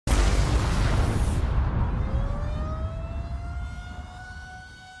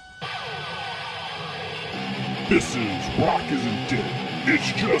This is Rock Isn't Dead,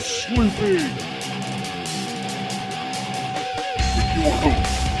 It's Just Sleeping! With your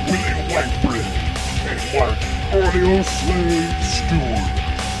hosts, Willie Whitebread and Mark Audio Slave Stewart.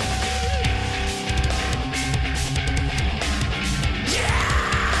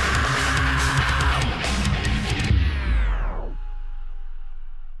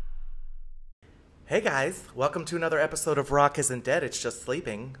 Hey guys, welcome to another episode of Rock Isn't Dead, It's Just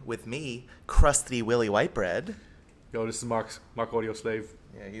Sleeping, with me, Crusty Willie Whitebread. Yo, this is Mark Audio Slave.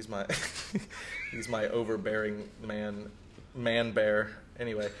 Yeah, he's my he's my overbearing man bear.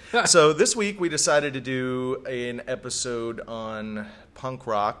 Anyway, so this week we decided to do an episode on punk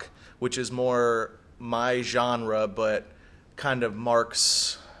rock, which is more my genre, but kind of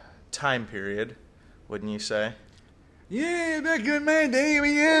Mark's time period, wouldn't you say? Yeah, back in my day,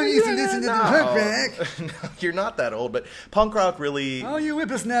 we used to listen to the punk rock. No, you're not that old, but punk rock really... Oh, you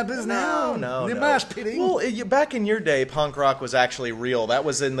whippersnappers now. No. The mosh pitting. Well, back in your day, punk rock was actually real. That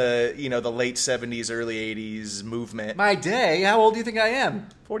was in the, the late 70s, early 80s movement. My day? How old do you think I am?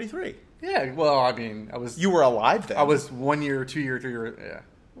 43. Yeah, well, I mean, I was... You were alive then. I was 1 year, 2 year, 3 year, yeah.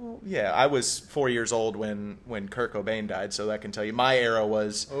 Well, yeah, I was 4 years old when Kurt Cobain died, so that can tell you. My era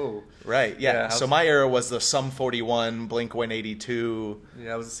was... Oh. Right, yeah. So my era was the Sum 41, Blink-182...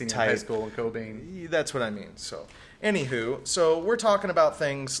 Yeah, I was a senior in high school in Cobain. That's what I mean. So, anywho, so we're talking about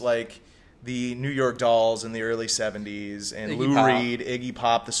things like the New York Dolls in the early 70s, and Lou Reed, Iggy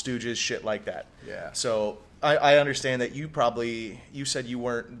Pop, the Stooges, shit like that. Yeah. So, I understand that you said you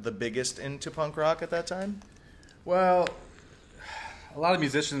weren't the biggest into punk rock at that time? Well... A lot of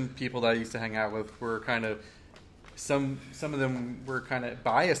musician people that I used to hang out with were kind of some of them were kind of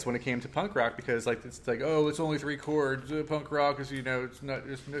biased when it came to punk rock because it's like only 3 chords. Punk rock is it's not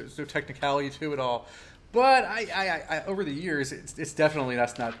there's no technicality to it all. But I over the years it's definitely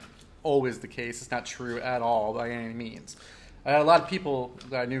that's not always the case. It's not true at all by any means. I had a lot of people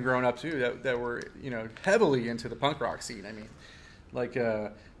that I knew growing up too that were heavily into the punk rock scene. I mean, like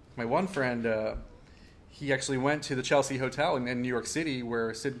my one friend. He actually went to the Chelsea Hotel in New York City,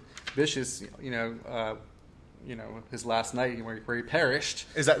 where Sid Vicious, his last night where he perished.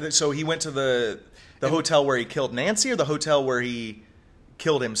 Is that so? He went to the hotel where he killed Nancy, or the hotel where he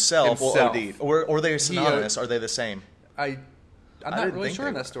killed himself. Or OD'd? Or are they synonymous? Are they the same? I'm not really sure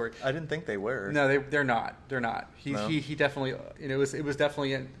on that story. I didn't think they were. No, they're not. They're not. He definitely. It was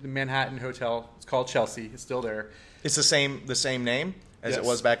definitely in the Manhattan Hotel. It's called Chelsea. It's still there. It's the same name. As it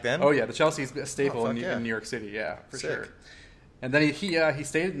was back then? Oh, yeah. The Chelsea's a staple in New York City. Yeah, for sure. And then he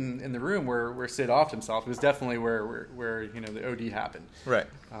stayed in the room where Sid offed himself. It was definitely where the OD happened. Right.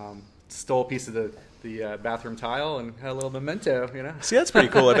 Stole a piece of the bathroom tile and had a little memento, See, that's pretty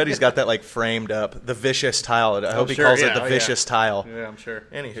cool. I bet he's got that, framed up. The Vicious Tile. I hope he calls it the Vicious Tile. Yeah, I'm sure.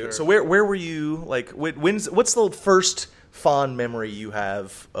 Anywho, sure. So where were you, what's the first fond memory you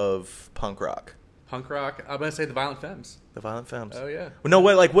have of punk rock? Punk rock? I'm going to say the Violent Femmes. The Violent Femmes. Oh, yeah. No,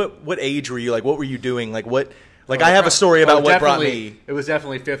 what age were you? What were you doing? I have a story about what brought me. It was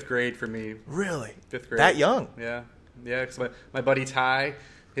definitely 5th grade for me. Really? 5th grade. That young? Yeah. Yeah, because my buddy Ty,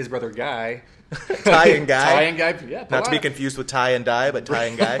 his brother Guy. Ty and Guy? Ty and Guy, yeah. Not to be confused with Ty and Die, but Ty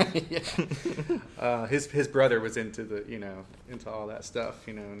and Guy. Yeah. His brother was into into all that stuff,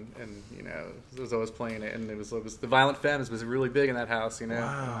 and was always playing it, and it was the Violent Femmes was really big in that house,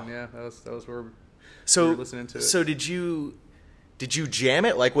 Wow. And yeah, that was where we were listening to it. So did you jam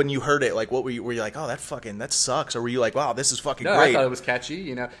it? When you heard it, what were you like, oh, that sucks? Or were you like, wow, this is fucking great? I thought it was catchy,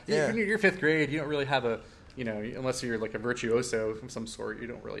 Yeah. You're 5th grade, you don't really have a, unless you're like a virtuoso of some sort, you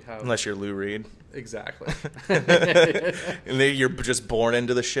don't really have... Unless you're Lou Reed. Exactly. And then you're just born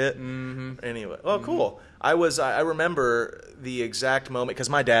into the shit. Mm-hmm. Anyway. Oh, cool. I remember the exact moment, because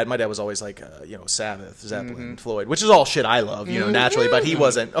my dad was always like, Sabbath, Zeppelin, Floyd, which is all shit I love, naturally, but he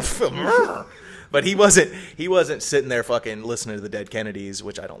wasn't... But he wasn't sitting there fucking listening to the Dead Kennedys,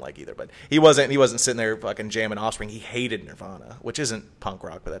 which I don't like either. But he wasn't sitting there fucking jamming Offspring. He hated Nirvana, which isn't punk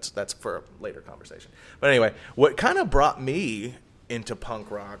rock, but that's for a later conversation. But anyway, what kind of brought me into punk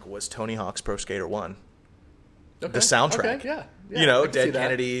rock was Tony Hawk's Pro Skater 1. Okay. The soundtrack. Okay, yeah. Dead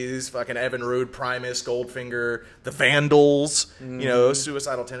Kennedys, fucking Evan Rude, Primus, Goldfinger, the Vandals,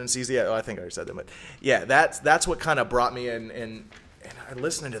 Suicidal Tendencies. Yeah, I think I already said them, but yeah, that's what kind of brought me in. And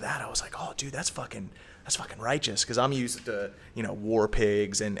listening to that, I was like, oh, dude, that's fucking righteous, because I'm used to War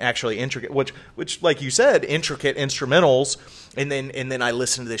Pigs and actually intricate, which like you said, intricate instrumentals, and then I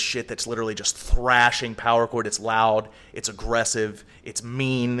listen to this shit that's literally just thrashing power chord. It's loud, it's aggressive, it's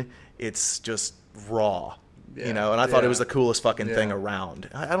mean, it's just raw. Yeah, and I thought it was the coolest fucking thing around.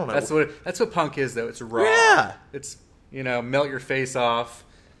 I don't know. That's what punk is, though. It's raw. Yeah. It's melt your face off.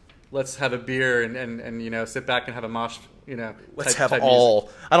 let's have a beer and sit back and have a mosh. Let's type have all.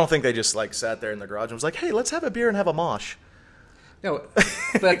 I don't think they just like sat there in the garage and was like, "Hey, let's have a beer and have a mosh." No,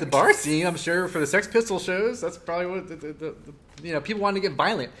 but at the bar scene, I'm sure for the Sex Pistols shows, that's probably what the people wanted to get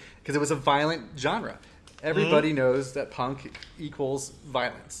violent because it was a violent genre. Everybody knows that punk equals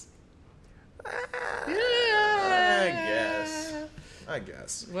violence. I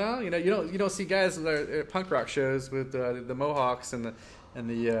guess. Well, you don't see guys at punk rock shows with the mohawks and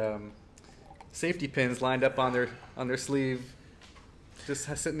the safety pins lined up on their sleeve, just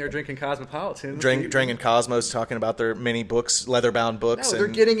sitting there drinking Cosmopolitan. Drinking Cosmos, talking about their mini books, leather-bound books. No, they're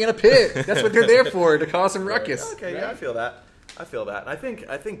getting in a pit. That's what they're there for, to cause some ruckus. Okay, right? Yeah, I feel that. And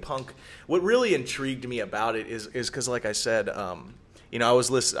I think punk. What really intrigued me about it is because, like I said, I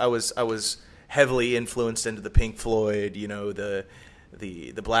was heavily influenced into the Pink Floyd, the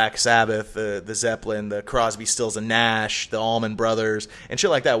Black Sabbath, the Zeppelin, the Crosby, Stills and Nash, the Allman Brothers, and shit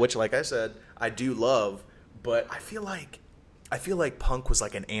like that. Which, like I said, I do love, but I feel like punk was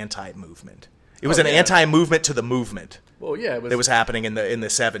like an anti-movement. It was an anti-movement to the movement. Well, yeah, it was happening in the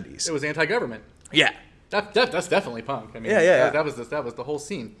 70s. It was anti-government. Yeah, that's definitely punk. I mean, that was the whole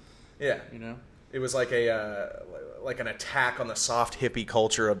scene. Yeah, it was like an attack on the soft hippie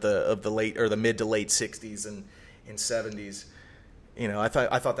culture of the late or the mid to late 60s and 70s. I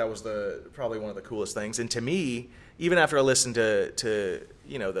thought that was probably one of the coolest things. And to me, even after I listened to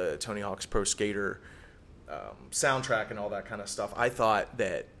the Tony Hawk's Pro Skater soundtrack and all that kind of stuff, I thought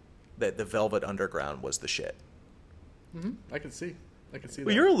that the Velvet Underground was the shit. Mm-hmm. I can see that.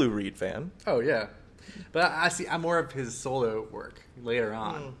 Well, you're a Lou Reed fan. Oh yeah, but I'm more of his solo work later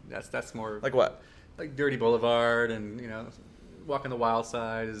on. That's more like what? Like Dirty Boulevard and Walking the Wild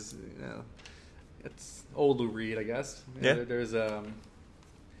Side is it's old Lou Reed, I guess. There's another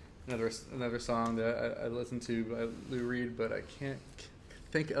song that I listened to by Lou Reed, but I can't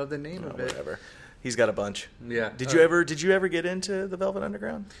think of the name of it. Whatever. He's got a bunch. Yeah. Did you ever get into the Velvet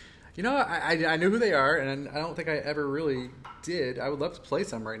Underground? I knew who they are, and I don't think I ever really did. I would love to play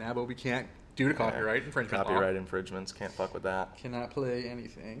some right now, but we can't due to copyright infringement. Copyright infringements, can't fuck with that. Cannot play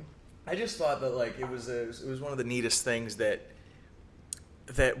anything. I just thought that like it was one of the neatest things that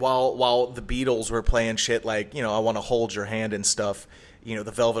while the Beatles were playing shit like I Want to Hold Your Hand and stuff, the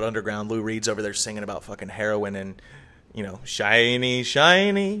Velvet Underground, Lou Reed's over there singing about fucking heroin and shiny,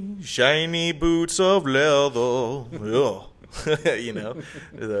 shiny, shiny boots of leather.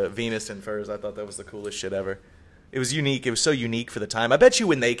 The Venus and Furs. I thought that was the coolest shit ever. It was unique. It was so unique for the time. I bet you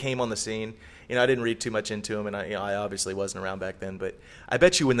when they came on the scene, I didn't read too much into them, and I obviously wasn't around back then, but I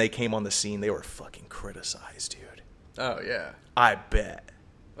bet you when they came on the scene, they were fucking criticized, dude. Oh, yeah. I bet.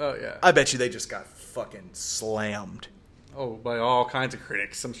 Oh, yeah. I bet you they just got fucking slammed. Oh, by all kinds of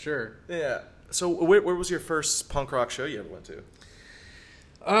critics, I'm sure. Yeah. So where was your first punk rock show you ever went to?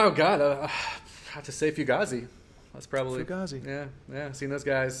 Oh, God. I have to say Fugazi. That's probably... Fugazi. Yeah. I've seen those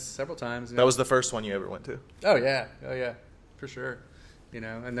guys several times. That was the first one you ever went to? Oh, yeah. For sure.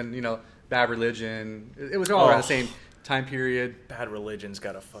 And then, Bad Religion. It was all around the same time period. Bad Religion's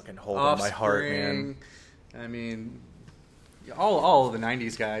got a fucking hold on my heart, man. I mean, all of the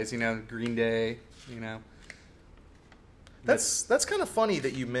 90s guys, Green Day, That's kind of funny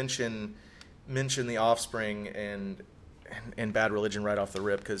that you mention the Offspring and Bad Religion right off the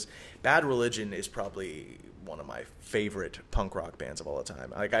rip, because Bad Religion is probably one of my favorite punk rock bands of all the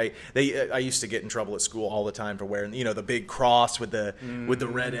time. Like I used to get in trouble at school all the time for wearing the big cross with the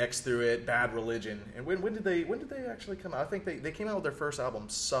red X through it. Bad Religion. And when did they actually come out? I think they came out with their first album,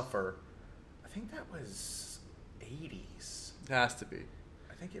 Suffer. I think that was 80s. It has to be.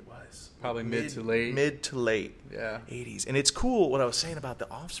 I think it was probably mid to late. Yeah, 80s. And it's cool what I was saying about the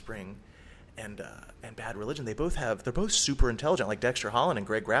Offspring and Bad Religion. They're both super intelligent, like Dexter Holland and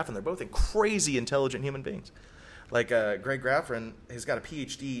Greg Graffin. They're both crazy intelligent human beings. Like Greg Graffin has got a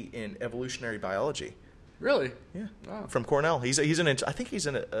PhD in evolutionary biology. Really? Yeah. Wow. From Cornell. I think he's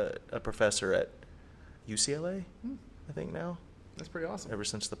a professor at UCLA. I think now. That's pretty awesome. Ever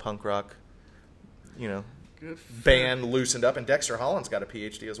since the punk rock, Good band loosened up, and Dexter Holland's got a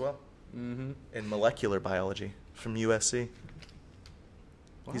PhD as well in molecular biology from USC.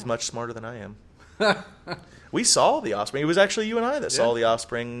 Wow. He's much smarter than I am. We saw the Offspring. It was actually you and I that saw the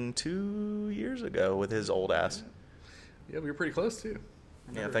Offspring 2 years ago with his old ass. Yeah, we were pretty close too.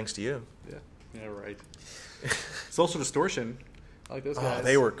 Yeah, thanks to you. Yeah, right. Social Distortion. I like those guys. Oh,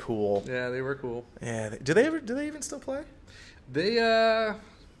 they were cool. Yeah, they were cool. Yeah, do they even still play? They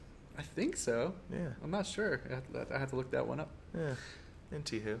I think so. Yeah. I'm not sure. I have to look that one up. Yeah.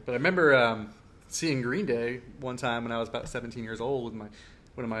 Anywho. But I remember seeing Green Day one time when I was about 17 years old with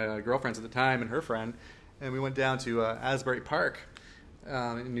one of my girlfriends at the time and her friend, and we went down to Asbury Park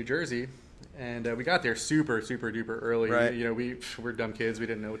in New Jersey. And we got there super, super duper early. Right. You know, we're dumb kids. We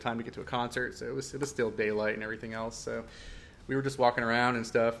didn't know what time to get to a concert, so it was still daylight and everything else. So we were just walking around and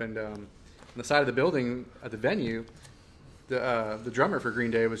stuff. And on the side of the building at the venue, the drummer for Green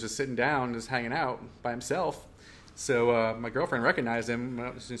Day was just sitting down, just hanging out by himself. So my girlfriend recognized him.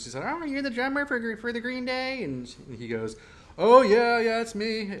 And she said, "Oh, you're the drummer for the Green Day?" And he goes, "Oh yeah, it's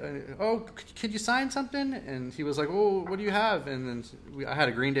me. Oh, could you sign something?" And he was like, "Oh, what do you have?" And then I had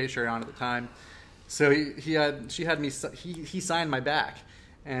a Green Day shirt on at the time, so he signed my back,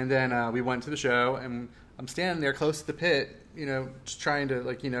 and then we went to the show, and I'm standing there close to the pit, you know, just trying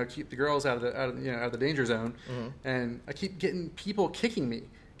to keep the girls out of the danger zone, and I keep getting people kicking me,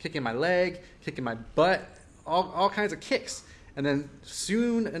 kicking my leg, kicking my butt, all kinds of kicks, and then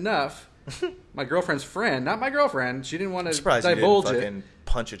soon enough. My girlfriend's friend, not my girlfriend, she didn't want to divulge you didn't it. fucking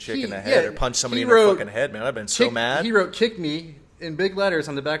punch a chick in the head or punch somebody in the fucking head, man. I've been so mad. He wrote "kick me" in big letters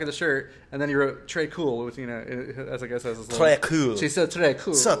on the back of the shirt, and then he wrote "Trey Cool" with as I guess as his Trey Cool. She said "Trey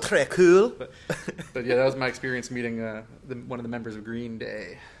Cool." So Trey Cool. But yeah, that was my experience meeting one of the members of Green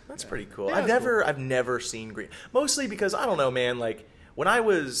Day. That's pretty cool. Yeah, I've never seen Green. Mostly because I don't know, man. Like when I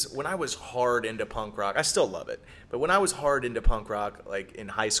was hard into punk rock, I still love it. But when I was hard into punk rock, like in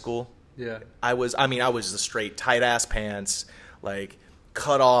high school. Yeah, I was the straight tight ass pants, like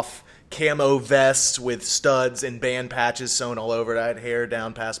cut off camo vests with studs and band patches sewn all over it. I had hair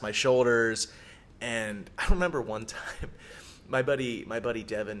down past my shoulders, and I remember one time, my buddy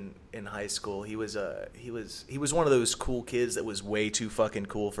Devin in high school. He was one of those cool kids that was way too fucking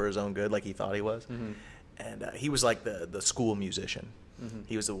cool for his own good, like he thought he was, and he was like the school musician.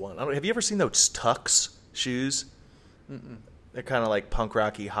 He was the one. Have you ever seen those Tux shoes? Mm-mm. They're kind of like punk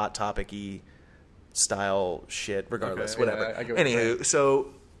rocky, hot topic-y style shit. Regardless, Okay, whatever. yeah, I get what you're Anywho,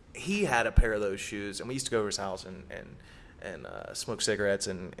 so he had a pair of those shoes, and we used to go over his house and smoke cigarettes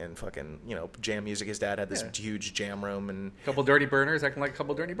and fucking jam music. His dad had this huge jam room and couple dirty burners acting like a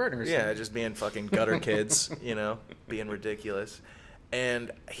couple dirty burners. yeah, just being fucking gutter kids, being ridiculous.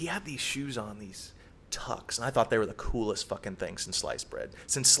 And he had these shoes on, these Tux, and I thought they were the coolest fucking thing since sliced bread,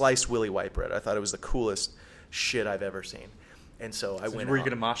 since sliced Willy White bread. I thought it was the coolest shit I've ever seen. And so I went. Were you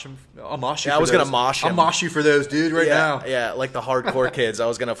gonna mosh him? I'll mosh you. Yeah, for I was those. gonna mosh him. I'll mosh you for those, dude, right now. Yeah, like the hardcore kids. I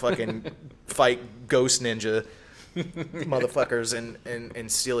was gonna fucking fight Ghost Ninja motherfuckers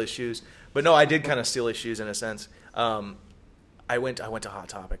and steal his shoes. But no, I did kind of steal his shoes in a sense. I went to Hot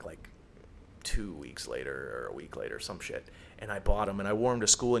Topic like 2 weeks later or a week later, some shit. And I bought them and I wore them to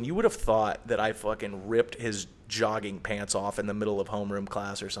school. And you would have thought that I fucking ripped his jogging pants off in the middle of homeroom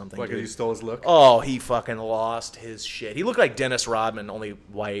class or something. Like you stole his look? Oh, he fucking lost his shit. He looked like Dennis Rodman, only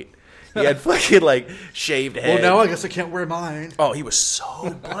white. He had fucking like shaved head. Well, now I guess I can't wear mine. Oh, he was so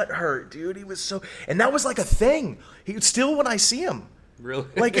butthurt, dude. He was so, and that was like a thing. He still when I see him, Really?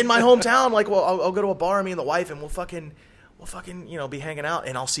 like in my hometown, like well, I'll go to a bar, me and the wife, and we'll fucking be hanging out,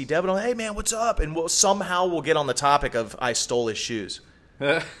 and I'll see Devin. I'm like, hey man, what's up? And we'll get on the topic of I stole his shoes.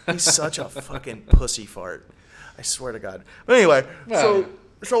 He's such a fucking pussy fart. I swear to God. But anyway,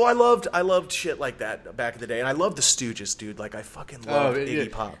 so I loved shit like that back in the day, and I loved the Stooges, dude. Like I fucking loved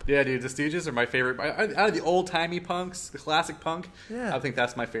Iggy Pop. Yeah, dude, the Stooges are my favorite. Out of the old timey punks, the classic punk, Yeah. I think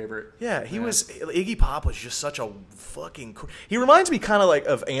that's my favorite. Yeah, Iggy Pop was just such a fucking. He reminds me kind of like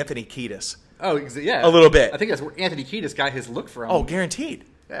of Anthony Kiedis. Oh, yeah, A little bit. I think that's where Anthony Kiedis got his look from. Oh, guaranteed.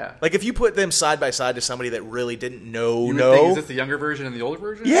 yeah. Like if you put them side by side to somebody that really didn't know, You would think, is this the younger version and the older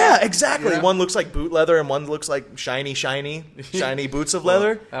version? Yeah, exactly. Yeah. One looks like boot leather, and one looks like shiny boots of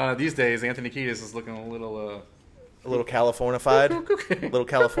leather. These days, Anthony Kiedis is looking a little. A little Californified, a little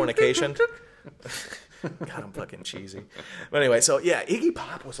Californication. God, I'm fucking cheesy. But anyway, so yeah, Iggy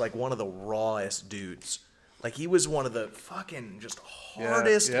Pop was like one of the rawest dudes. Like he was one of the fucking just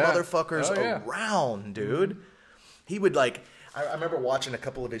hardest motherfuckers around, dude. He would like. I remember watching a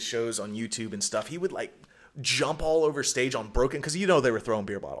couple of his shows on YouTube and stuff. He would like jump all over stage on broken because they were throwing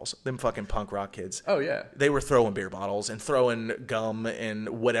beer bottles. Them fucking punk rock kids. Oh yeah, They were throwing beer bottles and throwing gum and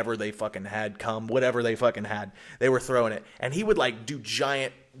whatever they fucking had, whatever they fucking had. They were throwing it. And he would like do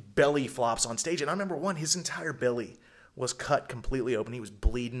giant belly flops on stage. And I remember his entire belly was cut completely open. He was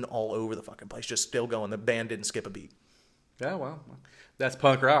bleeding all over the fucking place, just still going. The band didn't skip a beat. yeah. Well, that's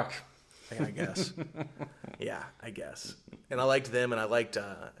punk rock. Yeah, I guess. Yeah, I guess. And I liked them, and I liked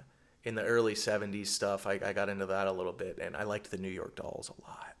in the early 70s stuff. I got into that a little bit, and I liked the New York Dolls a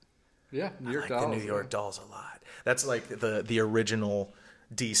lot. Yeah, New York I Dolls. like the New York Dolls a lot. That's like the original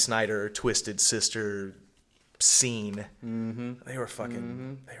Dee Snider Twisted Sister scene. Mm-hmm. They were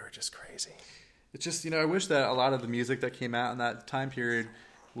fucking. They were just crazy. It's just I wish that a lot of the music that came out in that time period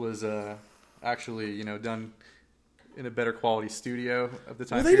was actually done in a better quality studio of the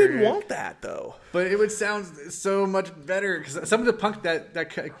time. Well, they period. didn't want that though. But it would sound so much better because some of the punk that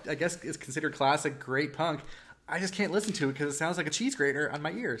I guess is considered classic, great punk, I just can't listen to it because it sounds like a cheese grater on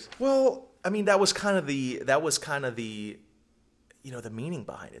my ears. Well, I mean, that was kind of the the meaning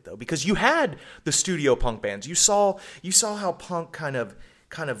behind it though, because you had the studio punk bands. You saw how punk kind of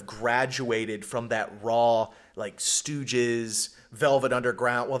graduated from that raw, like Stooges, Velvet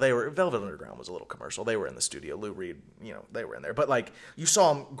Underground. Well, Velvet Underground was a little commercial. They were in the studio. Lou Reed, they were in there. But like you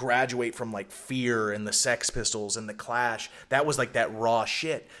saw them graduate from like Fear and the Sex Pistols and the Clash. That was like that raw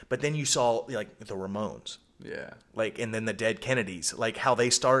shit. But then you saw like the Ramones. Yeah. Like, and then the Dead Kennedys, like how they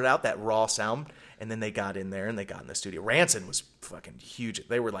started out, that raw sound, and then they got in there and they got in the studio. Rancid was fucking huge.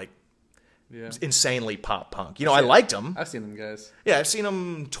 They were like insanely pop punk. I liked them. I've seen them guys. Yeah, I've seen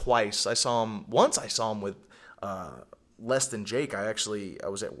them twice. Once I saw them with Less Than Jake. I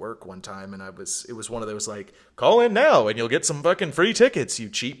was at work one time and it was one of those like, call in now and you'll get some fucking free tickets, you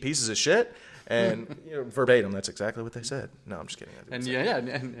cheap pieces of shit. And verbatim, that's exactly what they said. No, I'm just kidding. And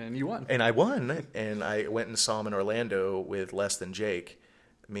and you won. And I won. And I went and saw them in Orlando with Less Than Jake,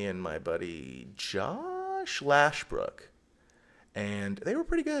 me and my buddy Josh Lashbrook, and they were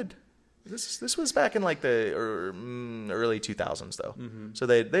pretty good. This was back in like the early 2000s though, so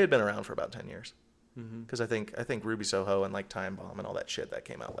they had been around for about 10 years. Because I think Ruby Soho and like Time Bomb and all that shit that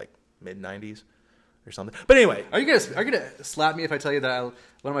came out like mid 90s. Or something. But anyway, are you gonna slap me if I tell you that one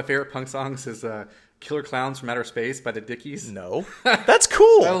of my favorite punk songs is "Killer Clowns from Outer Space" by the Dickies? No, that's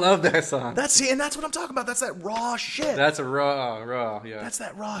cool. I love that song. That's what I'm talking about. That's that raw shit. That's a raw, yeah. That's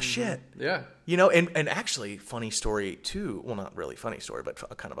that raw shit. Yeah. And actually, funny story too. Well, not really funny story, but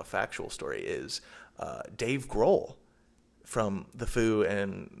kind of a factual story is Dave Grohl from The Foo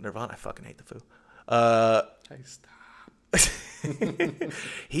and Nirvana. I fucking hate The Foo. Hey, stop.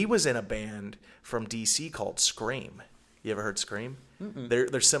 He was in a band from DC called Scream. You ever heard Scream? Mm-mm.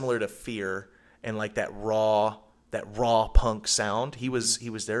 They're similar to Fear and like that raw punk sound. He was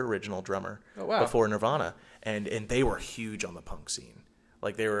their original drummer before Nirvana, and they were huge on the punk scene.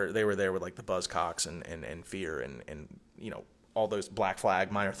 Like they were there with like the Buzzcocks and Fear and all those Black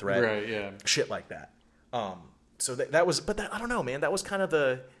Flag, Minor Threat, right? Yeah, shit like that. So that was, but I don't know, man. That was kind of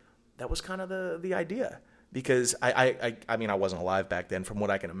the idea. Because I mean, I wasn't alive back then from what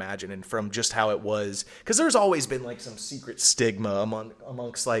I can imagine and from just how it was. Because there's always been like some secret stigma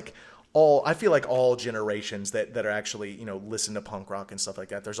amongst like I feel like all generations that are actually, listen to punk rock and stuff like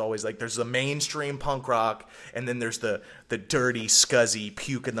that. There's always like, there's the mainstream punk rock and then there's the dirty, scuzzy,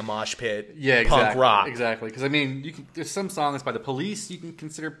 puke in the mosh pit punk rock. Exactly. Because I mean, there's some songs by the Police you can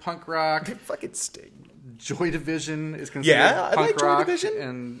consider punk rock. Fucking sting. Joy Division is considered punk I like rock. Joy Division.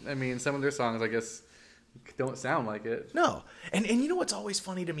 And I mean, some of their songs, I guess, don't sound like it. No. And you know what's always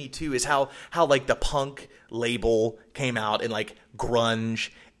funny to me too is how like the punk label came out and like grunge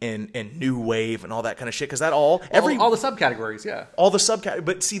and new wave and all that kind of shit, because that all the subcategories, yeah, all the subcategories.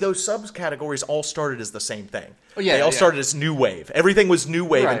 But see, those subcategories all started as the same thing. Oh yeah, they all started as new wave. Everything was new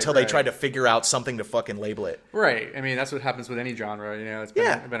wave until they right. tried to figure out something to fucking label it. Right. I mean, that's what happens with any genre. It's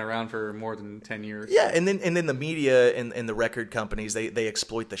been around for more than 10 years. Yeah, and then the media and the record companies they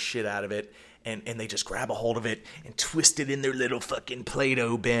exploit the shit out of it. And they just grab a hold of it and twist it in their little fucking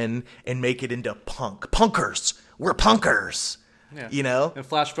Play-Doh bin and make it into punk. Punkers. We're punkers. Yeah. And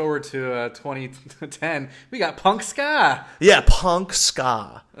flash forward to 2010, we got punk ska. Yeah, punk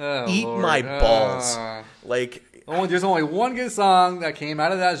ska. Oh, Eat Lord. my balls. There's only one good song that came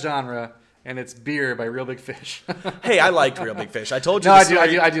out of that genre, and it's Beer by Real Big Fish. Hey, I liked Real Big Fish. I told you.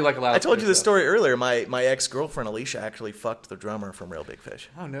 I do like a lot. I told you the story earlier. My ex-girlfriend Alicia actually fucked the drummer from Real Big Fish.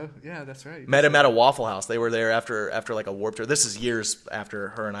 Oh no, yeah, that's right. Met him at a Waffle House. They were there after like a Warped Tour. This is years after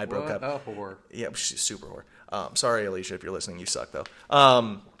her and I broke up. Oh, whore. Yeah, she's super whore. Sorry, Alicia, if you're listening, you suck though.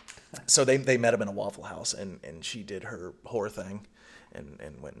 So they met him in a Waffle House, and she did her whore thing,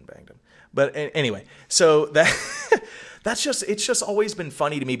 and went and banged him. But anyway, so it's just always been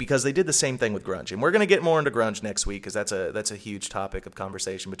funny to me because they did the same thing with grunge, and we're gonna get more into grunge next week because that's a huge topic of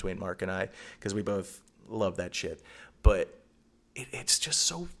conversation between Mark and I because we both love that shit. But it's just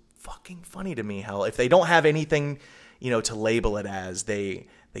so fucking funny to me how if they don't have anything, to label it as, they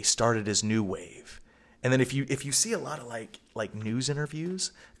started as new wave. And then if you see a lot of like news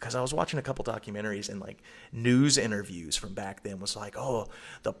interviews, because I was watching a couple documentaries and like news interviews from back then was like, oh,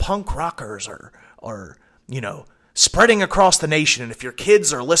 the punk rockers are spreading across the nation, and if your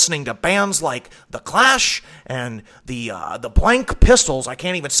kids are listening to bands like The Clash and the Blank Pistols, I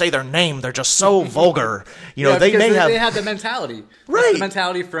can't even say their name, they're just so vulgar. They have the mentality. Right. That's the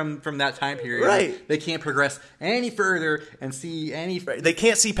mentality from that time period. Right. They can't progress any further and see any. They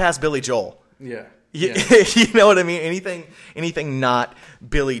can't see past Billy Joel. Yeah. You, Yeah. you know what I mean? Anything not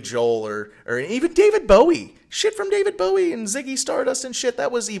Billy Joel or even David Bowie. Shit from David Bowie and Ziggy Stardust and shit.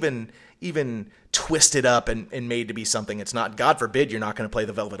 That was even twisted up and made to be something it's not. God forbid you're not going to play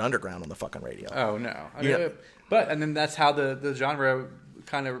the Velvet Underground on the fucking radio. Oh no. I Yeah. mean, and then that's how the genre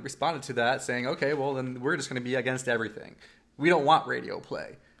kind of responded to that, saying, okay, well then we're just going to be against everything. We don't want radio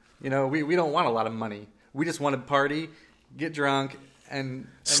play. You know, we don't want a lot of money. We just want to party, get drunk, and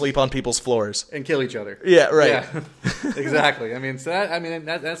Sleep on people's floors. and kill each other. Yeah, right. Yeah, exactly. I mean, so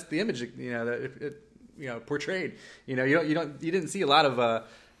that's the image, you know, that it portrayed. You know, you didn't see a lot of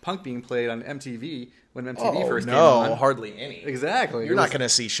punk being played on MTV when MTV first came on. No, hardly any. Exactly. You're not going to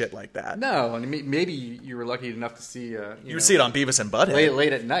see shit like that. No, and maybe you were lucky enough to see. You would see it on Beavis and Butthead.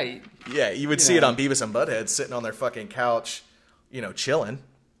 late at night. Yeah, you would see it on Beavis and Butthead sitting on their fucking couch, chilling.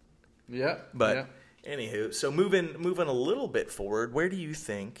 Yeah, But yeah. anywho, so moving a little bit forward, where do you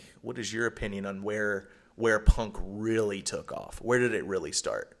think? What is your opinion on where punk really took off? Where did it really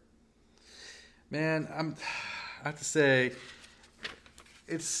start? Man, I have to say,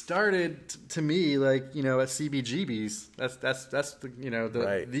 it started to me like at CBGB's. That's the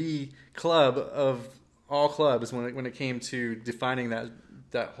Right. the club of all clubs when it came to defining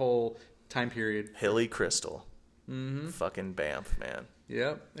that whole time period. Hilly Crystal, fucking Banff, man.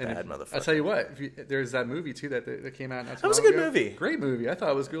 Yep. And Bad motherfucker. I'll tell you what, there's that movie too that came out. That was a good movie. Great movie. I thought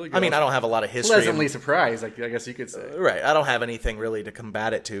it was really good. I mean, I don't have a lot of history. pleasantly surprised, I guess you could say. Right. I don't have anything really to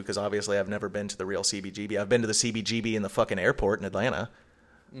combat it to because obviously I've never been to the real CBGB. I've been to the CBGB in the fucking airport in Atlanta.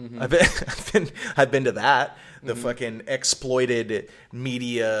 Mm-hmm. I've been to that. The fucking exploited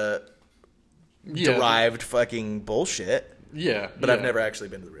media derived fucking bullshit. Yeah. But I've never actually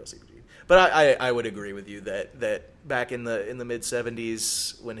been to the real CBGB. But I would agree with you that back in the mid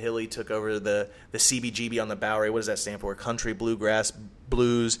 70s when Hilly took over the CBGB on the Bowery, what does that stand for? Country, bluegrass,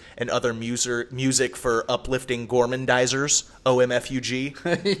 blues, and other music for uplifting gormandizers. OMFUG.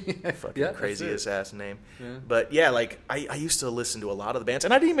 Fucking Yeah, craziest that's ass name. Yeah. But yeah, like I used to listen to a lot of the bands,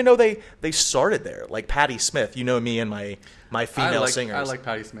 and I didn't even know they started there. Like Patti Smith, me and my female singers. I like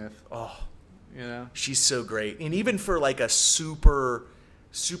Patti Smith. Oh, You know. she's so great, and even for like a super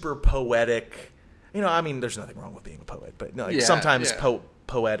poetic, I mean, there's nothing wrong with being a poet, but no, like Yeah, sometimes yeah.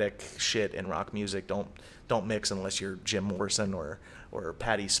 poetic shit and rock music don't mix unless you're Jim Morrison or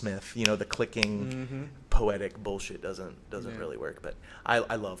Patti Smith. The clicking poetic bullshit doesn't really work. But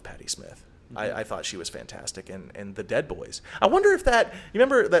I love Patti Smith. I thought she was fantastic, and the Dead Boys. I wonder if you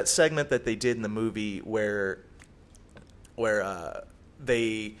remember that segment that they did in the movie where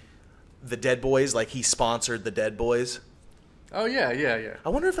the Dead Boys, like he sponsored the Dead Boys. Oh yeah. I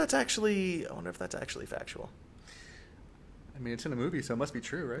wonder if that's actually factual. I mean, it's in a movie, so it must be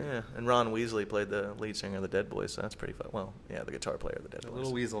true, right? Yeah, and Ron Weasley played the lead singer of the Dead Boys, so that's pretty fun. Well, yeah, the guitar player of the Dead A Boys.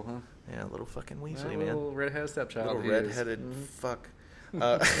 little weasel, huh? Yeah, little fucking A Weasley, man. little redheaded stepchild. Little he is. redheaded fuck.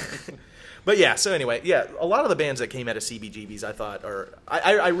 But yeah, so anyway, yeah, a lot of the bands that came out of CBGBs, I thought,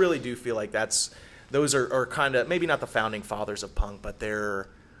 I really do feel like those are kind of maybe not the founding fathers of punk, but they're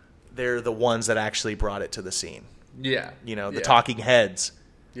the ones that actually brought it to the scene. Yeah. The Talking Heads.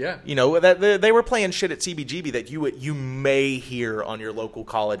 Yeah. That they were playing shit at CBGB that you may hear on your local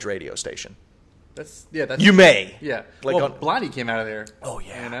college radio station. That's You may. Yeah. Like Well, on- Blondie came out of there. Oh,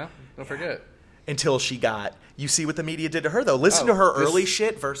 yeah. Don't forget. Until she got. You see what the media did to her, though. Listen to her this- early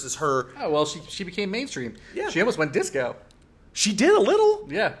shit versus her. Oh well, she became mainstream. Yeah. She almost went disco. She did a little.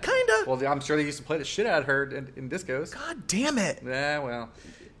 Yeah. Kinda. Well, I'm sure they used to play the shit out of her in discos. God damn it. Yeah. Well,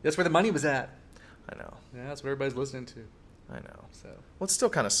 that's where the money was at. I know. Yeah, that's what everybody's listening to. I know. So. Well, it still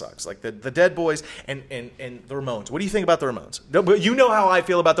kind of sucks. Like the Dead Boys and the Ramones. What do you think about the Ramones? No, but you know how I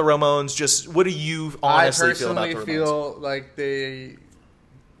feel about the Ramones. Just what do you honestly feel about the Ramones? I personally feel like they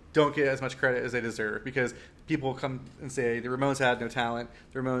don't get as much credit as they deserve because people come and say the Ramones had no talent.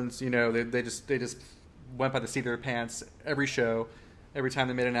 The Ramones, they just went by the seat of their pants every show. Every time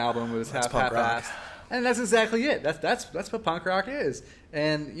they made an album, it was That's punk rock. half-assed. And that's exactly it. That's what punk rock is.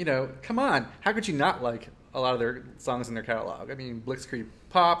 And come on, how could you not like a lot of their songs in their catalog? I mean, Blitzkrieg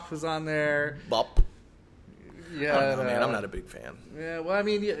Pop was on there. Bop. Yeah, I don't know, man. I'm not a big fan. Yeah, well, I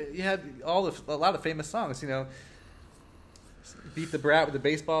mean, you had a lot of famous songs. Beat the Brat with a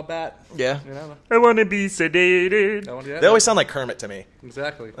baseball bat. Yeah. You I want to be sedated. know? They always sound like Kermit to me.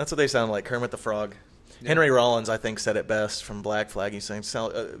 Exactly. That's what they sound like, Kermit the Frog. Yeah. Henry Rollins, I think, said it best from Black Flag. He's saying,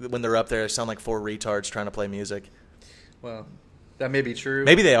 when they're up there, they sound like four retards trying to play music. Well, that may be true.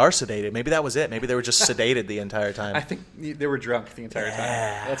 Maybe they are sedated. Maybe that was it. Maybe they were just sedated the entire time. I think they were drunk the entire time.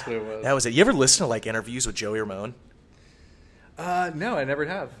 That's what it was. That was it. You ever listen to like interviews with Joey Ramone? No, I never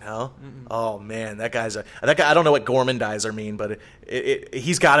have. No? Oh, man, that guy, I don't know what gourmandizer mean, but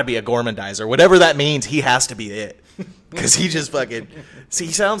he's got to be a gourmandizer. Whatever that means, he has to be it. Because he just fucking, see,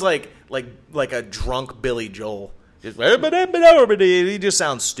 he sounds like a drunk Billy Joel. He just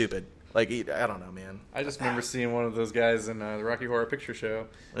sounds stupid. Like, I don't know, man. I just remember seeing one of those guys in the Rocky Horror Picture Show.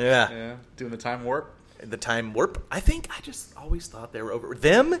 Yeah. Doing the time warp. The time warp. I just always thought they were over.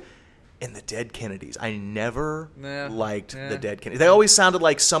 Them and the Dead Kennedys. I never liked the Dead Kennedys. They always sounded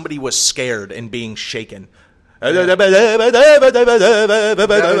like somebody was scared and being shaken. That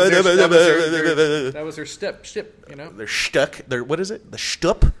was their step, you know? They're stuck. They're, what is it? The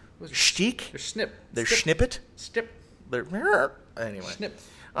stup? Steek? They're snip. They're snippet? Stip. They're, anyway. Snip.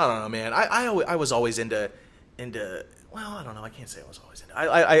 I don't know, man. I was always into, well, I don't know. I can't say I was always into.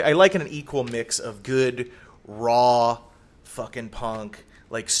 I like an equal mix of good, raw, fucking punk,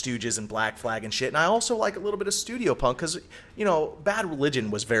 like Stooges and Black Flag and shit. And I also like a little bit of studio punk because, you know, Bad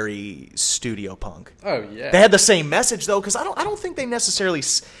Religion was very studio punk. Oh, yeah. They had the same message, though, because I don't think they necessarily,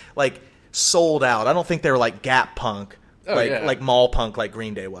 like, sold out. I don't think they were like Gap punk. Like mall punk, like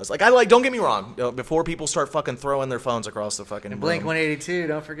Green Day was. Like, don't get me wrong. Before people start fucking throwing their phones across the fucking and Blink 182,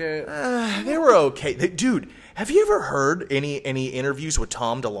 don't forget. They were okay. Dude, have you ever heard any interviews with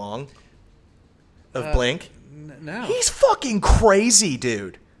Tom DeLonge of Blink? No. He's fucking crazy,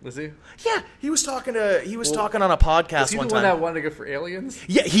 dude. Was he? Yeah, he was talking on a podcast was he one the time. one that wanted to go for Aliens?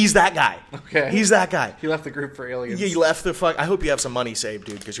 Yeah, he's that guy. Okay. He's that guy. He left the group for Aliens. Yeah, he left the fuck. I hope you have some money saved,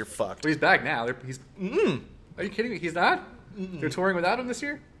 dude, because you're fucked. But he's back now. Are you kidding me? He's not? They're touring without him this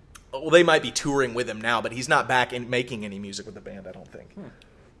year? Well, they might be touring with him now, but he's not back in making any music with the band, I don't think.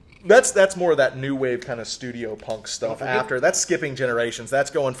 That's more of that new wave kind of studio punk stuff after. That's skipping generations.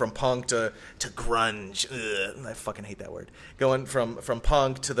 That's going from punk to grunge. Ugh, I fucking hate that word. Going from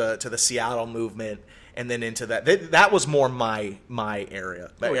punk to the Seattle movement and then into that. That was more my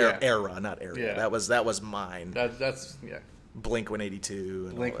area. Era, not area. Yeah. That was mine. That's Blink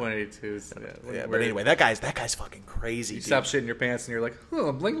 182. Blink 182. Yeah, but anyway, that guy's fucking crazy. You dude. stop shitting your pants and you're like,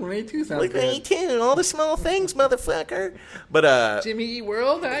 oh, Blink 182 sounds Blink good. 182, all the small things, motherfucker. But Jimmy Eat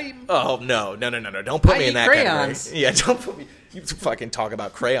World. oh no! Don't put me in that crayons. category. Yeah, don't put me. You fucking talk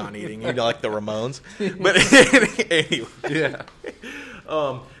about crayon eating. You know, like the Ramones. But anyway. Yeah.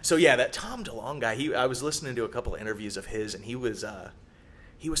 So yeah, that Tom DeLonge guy. I was listening to a couple of interviews of his, and he was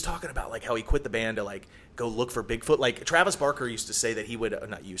talking about like how he quit the band to like go look for Bigfoot. Like Travis Barker used to say that he would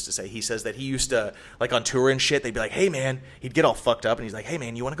he says that he used to like on tour and shit, they'd be like, hey man, he'd get all fucked up and he's like, hey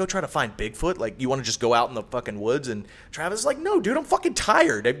man, you want to go try to find Bigfoot? Like, you want to just go out in the fucking woods? And Travis is like, no dude, I'm fucking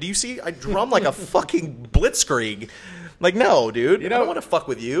tired. Do you see I drum like a fucking blitzkrieg? Like, no dude, I don't want to fuck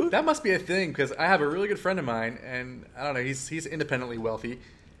with you. That must be a thing because I have a really good friend of mine and I don't know, he's independently wealthy.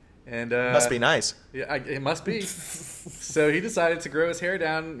 And must be nice. Yeah, it must be. So he decided to grow his hair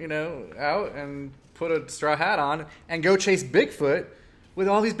down, out and put a straw hat on and go chase Bigfoot with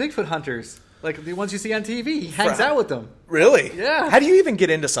all these Bigfoot hunters, like the ones you see on TV. He hangs out with them. Really? Yeah. How do you even get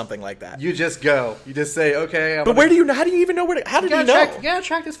into something like that? You just go. You just say, okay. How do you even know where? How did you know? You gotta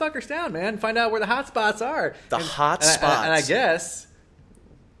track these fuckers down, man. Find out where the hot spots are. Hot spots. And I guess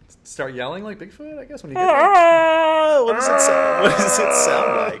start yelling like Bigfoot. I guess when you get there. What does it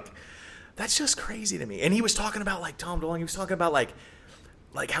sound like? That's just crazy to me. And he was talking about like Tom DeLonge. He was talking about like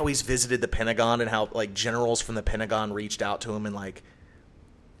how he's visited the Pentagon and how like generals from the Pentagon reached out to him and like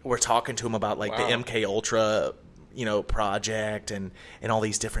were talking to him about like the MK Ultra, project and all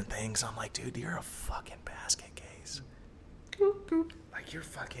these different things. I'm like, dude, you're a fucking basket case. Like you're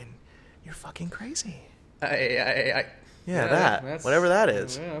fucking crazy. Whatever that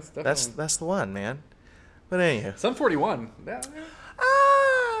is. Yeah, that's the one, man. But anyhow, Sum 41.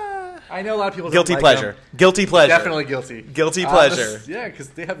 I know a lot of people don't guilty like pleasure. them. Guilty pleasure. Definitely guilty. Guilty pleasure. Yeah, because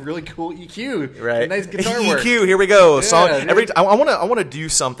they have really cool EQ. Right. Nice guitar work. EQ. Here we go. Yeah, Song. dude. I want to do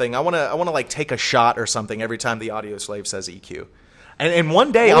something. I want to like take a shot or something every time the audio slave says EQ. And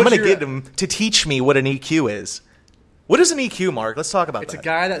one day I'm going to get him to teach me what an EQ is. What is an EQ, Mark? Let's talk about It's that. a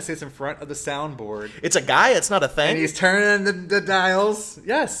guy that sits in front of the soundboard. It's a guy. It's not a thing. And he's turning the dials.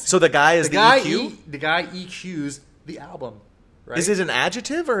 Yes. So the guy is the EQ? The guy EQs the album. Right? Is it an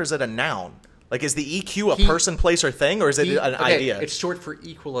adjective or is it a noun? Like, is the EQ a person, place, or thing, or is it an idea? It's short for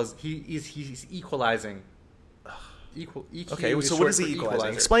he's equalizing. EQ okay, so what is the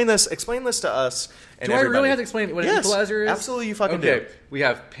equalizing? Explain this to us and Do everybody. I really have to explain what an equalizer is? Absolutely, you fucking do. do. We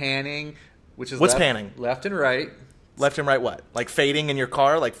have panning, which is what's panning? Left and right. Left and right what? Like fading in your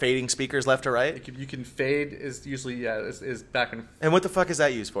car? Like fading speakers left to right? You can fade is usually is back and. And what the fuck is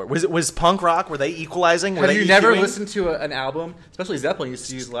that used for? Was punk rock? Were they equalizing? Have you never listened to an album? Especially Zeppelin used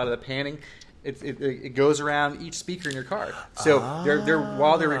to use a lot of the panning, it goes around each speaker in your car. So they're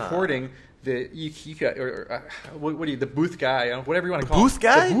while they're recording, the EQ guy, or what do you, the booth guy, whatever you want to call Booth him.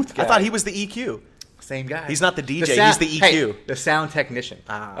 guy? The booth guy. I thought he was the EQ. Same guy. He's not the DJ, sound- he's the EQ. Hey, the sound technician.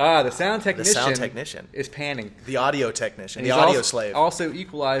 The sound technician. Is panning. The audio technician, And the he's audio also, slave. Also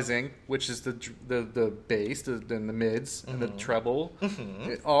equalizing, which is the bass, then the mids, and the treble.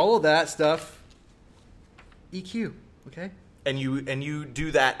 All of that stuff. EQ. Okay. And you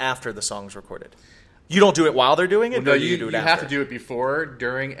do that after the song's recorded. You don't do it while they're doing it. Well, no, or you do it you after? have to do it before,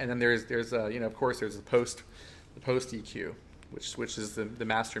 during, and then there's of course there's the post EQ, which is the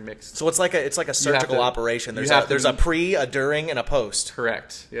master mix. So it's like a surgical to- operation. you There's have a to- there's a pre, a during, and a post.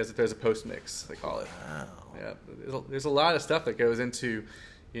 Correct. There's a post mix, they call it. Wow. Yeah, there's a lot of stuff that goes into,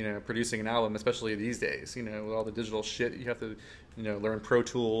 producing an album, especially these days. With all the digital shit, you have to, learn Pro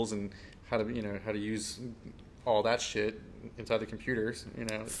Tools and how to use all that shit inside the computers.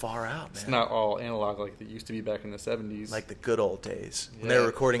 Far out, man. It's not all analog like it used to be back in the 70s. Like the good old days when they were Yeah.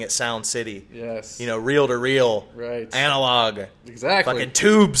 recording at Sound City. yes, Reel to reel, right, analog, exactly, fucking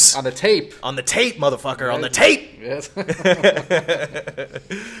tubes on the tape. on the tape, motherfucker, on the Right. tape. Yes.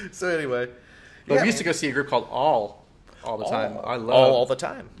 So anyway, But yeah, we used to man. go see a group called All the time. I love all the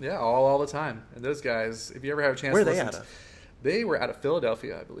time. Yeah, all the time. And those guys, if you ever have a chance Where are to they listen, out of? they were out of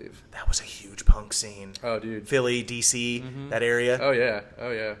Philadelphia, I believe. That was a huge punk scene. Oh, dude. Philly, DC, that area. Oh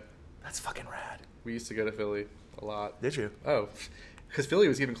yeah. That's fucking rad. We used to go to Philly a lot. Did you? Oh, because Philly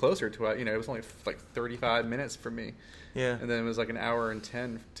was even closer to it was only like 35 minutes for me, Yeah. and then it was like an hour and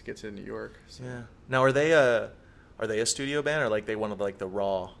 10 to get to New York. So. Yeah. Now are they a studio band or like they one of like the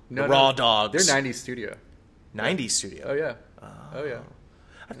raw No, raw dogs? They're 90s studio. 90s studio. Oh yeah. Oh yeah.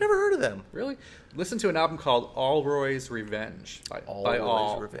 I've never heard of them. Really? Listen to an album called Allroy's Revenge by Allroy's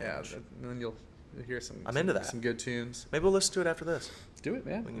All. Revenge. Yeah, and then you'll hear some. I'm into that. Some good tunes. Maybe we'll listen to it after this. Do it,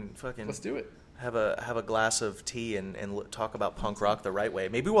 man. We can fucking Let's do it. have a glass of tea and talk about punk rock the right way.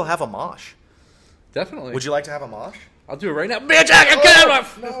 Maybe we'll have a mosh. Definitely. Would you like to have a mosh? I'll do it right now. Bitch, I can get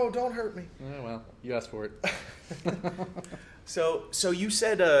off. No, don't hurt me. Oh, well, you asked for it. So you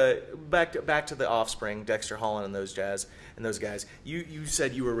said back to the Offspring, Dexter Holland and those guys. You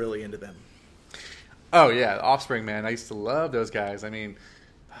said you were really into them. Oh yeah, Offspring, man. I used to love those guys. I mean,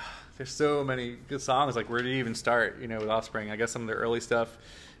 there's so many good songs. Like, where do you even start? With Offspring. I guess some of their early stuff.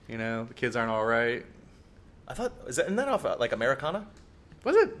 The Kids Aren't All Right. I thought isn't that off like Americana?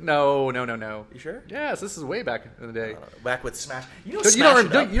 Was it? No. You sure? Yes, this is way back in the day. Back with Smash. You Smash It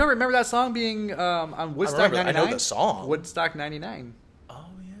Up. don't remember that song being on Woodstock I know 99? the song. Woodstock 99. Oh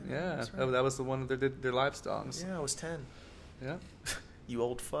yeah. Yeah, that's right. that was the one that did their live songs. Yeah, I was 10. Yeah. You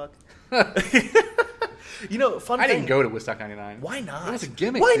old fuck. I Fun thing. didn't go to Woodstock 99. Why not? It was a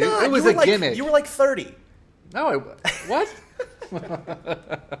gimmick. Why dude. not? It was You were a like, gimmick. You were like 30. No, what?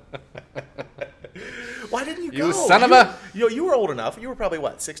 Why didn't you You go? son of a- You were old enough. You were probably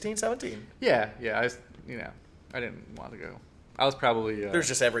what, 16, 17? Yeah. I didn't want to go. I was probably. There's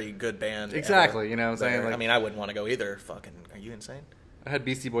just every good band. Exactly, ever you know what I'm saying? there. Like- I mean, I wouldn't want to go either. Fucking, are you insane? I had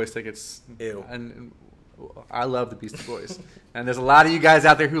Beastie Boys tickets. Ew. And I love the Beastie Boys, and there's a lot of you guys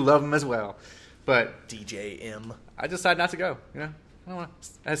out there who love them as well. But DJ M. I decided not to go. I don't want to.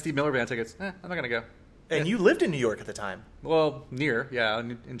 I had Steve Miller Band tickets. I'm not gonna go. And Yeah. you lived in New York at the time. Well,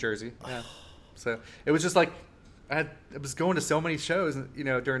 in Jersey. Yeah. So it was just like I was going to so many shows,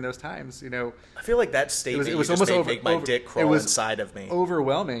 during those times. I feel like that statement It was you just almost made make my dick crawl it was inside of me.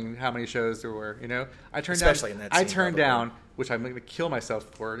 overwhelming how many shows there were. I turned Especially down. in that I scene, turned probably. down, which I'm going to kill myself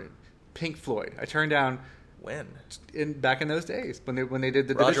for. Pink Floyd. I turned down When? back in those days when they did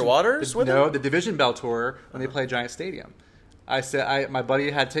the Roger Division, Waters with no them? the Division Bell tour when they played Giant Stadium. I said my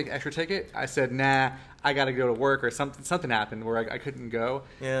buddy had to take extra ticket. I said nah, I got to go to work or something happened where I couldn't go.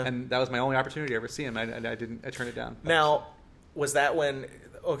 Yeah. And that was my only opportunity to ever see him. I turned it down. Now, was that when?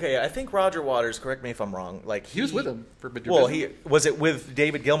 Okay, I think Roger Waters. Correct me if I'm wrong. Like He was with him for Well, was it with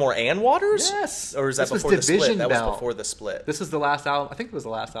David Gilmour and Waters? Yes. Or was that This was before the split? Division That Bell. was before the split. This was the last album. I think it was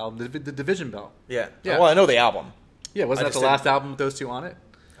the last album. The Division Bell. Yeah. Yeah. Well, I know the album. Yeah, wasn't I that the just last album with those two on it?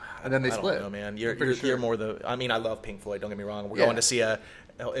 And then they I split. don't know, man. I'm You're pretty sure. more the. I mean, I love Pink Floyd. Don't get me wrong. We're Yeah. going to see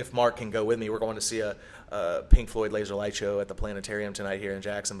if Mark can go with me, we're going to see a Pink Floyd laser light show at the Planetarium tonight here in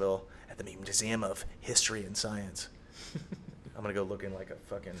Jacksonville at the Museum of History and Science. I'm gonna go looking like a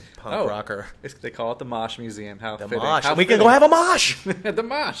fucking punk rocker. They call it the Mosh Museum. How The fitting. mosh. How And we can fitting. go have a mosh the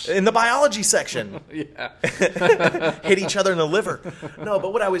Mosh. in the biology section. Yeah. Hit each other in the liver. No,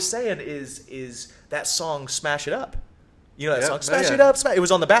 but what I was saying is that song "Smash It Up." You know that Yeah. song? Oh, Smash yeah. it up, smash. It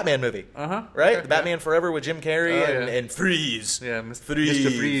was on the Batman movie. Uh-huh. Right? Yeah, The Batman Forever with Jim Carrey Oh, yeah. and Freeze. Yeah, Mr. Freeze.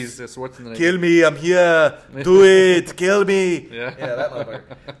 Mr. Freeze. That's what's in the Kill me, I'm here. Do it, kill me. Yeah. Yeah, that motherfucker.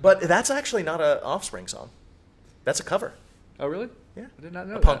 But that's actually not an Offspring song. That's a cover. Oh, really? Yeah. I did not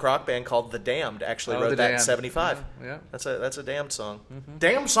know A that. punk rock band called The Damned actually Oh, wrote The that in Damned. 75. Yeah. That's a Damned song.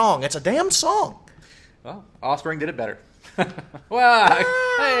 Damn song. It's a damn song. Well, Offspring did it better. Well,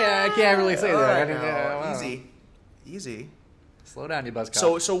 I can't really say that. I mean, well, Easy. Slow down, you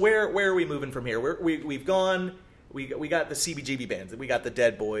buzzcock. So where are we moving from here? We've gone. We got the CBGB bands. We got the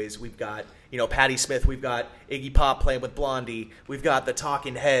Dead Boys. We've got Patti Smith. We've got Iggy Pop playing with Blondie. We've got the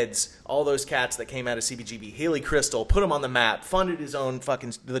Talking Heads. All those cats that came out of CBGB. Haley Crystal put him on the map. Funded his own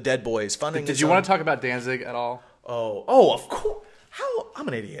fucking the Dead Boys. Did you want to talk about Danzig at all? Oh, of course. I'm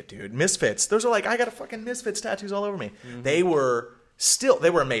an idiot, dude. Misfits. Those are like I got a fucking Misfits tattoos all over me. They were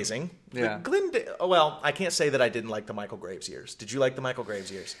amazing. Yeah. Well, I can't say that I didn't like the Michael Graves years. Did you like the Michael Graves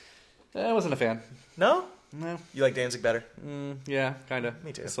years? I wasn't a fan. No? No. You like Danzig better? Yeah, kind of.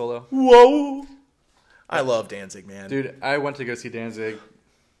 Me too. Solo. Whoa. I love Danzig, man. Dude, I went to go see Danzig.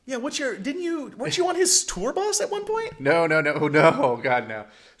 Yeah, weren't you on his tour bus at one point? No, God, no.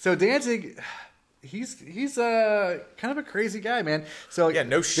 So Danzig, he's kind of a crazy guy, man. So Yeah,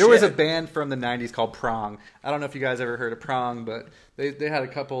 no There was a shit. band from the '90s called Prong. I don't know if you guys ever heard of Prong, but they had a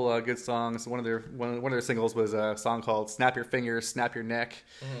couple good songs. One of their singles was a song called "Snap Your Fingers, Snap Your Neck."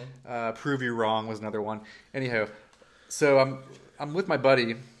 "Prove You Wrong" was another one. Anyhow, so I'm with my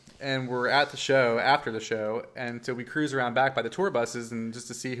buddy. And we're at the show, after the show, and so we cruise around back by the tour buses and just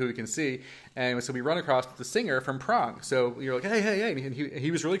to see who we can see. And so we run across the singer from Prong. So you're like, hey. And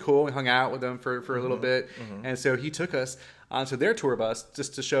he was really cool. We hung out with them for a little bit. And so he took us onto their tour bus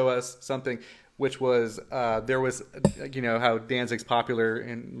just to show us something, which was, there was, how Danzig's popular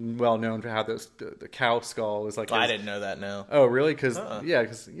and well known for how the cow skull is like. I didn't know that, no. Oh, really? Because,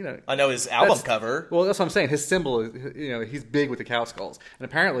 I know his album cover. Well, that's what I'm saying. His symbol is, he's big with the cow skulls. And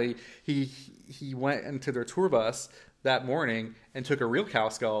apparently he went into their tour bus that morning and took a real cow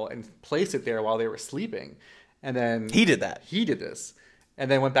skull and placed it there while they were sleeping. And then He did that. He did this. And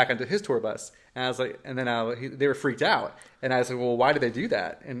then went back onto his tour bus. And I was like, and then they were freaked out. And I was like, well, why did they do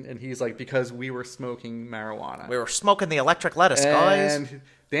that? And he's like, because we were smoking marijuana. We were smoking the electric lettuce, guys. And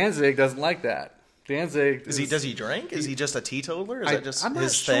Danzig doesn't like that. Danzig Does he drink? Is he just a teetotaler? Is that just I'm not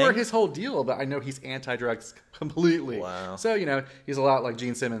his sure thing? his whole deal, but I know he's anti-drugs completely. Wow. So he's a lot like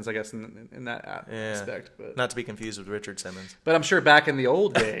Gene Simmons, I guess, in that aspect. But Not to be confused with Richard Simmons. but I'm sure back in the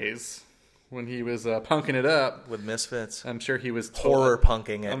old days when he was punking it up, With Misfits. I'm sure he was Horror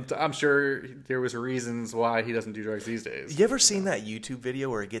punking it. I'm sure there was reasons why he doesn't do drugs these days. You ever seen that YouTube video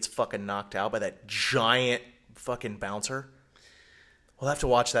where he gets fucking knocked out by that giant fucking bouncer? We'll have to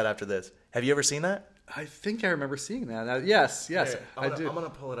watch that after this. Have you ever seen that? I think I remember seeing that. Yes, I do. I'm gonna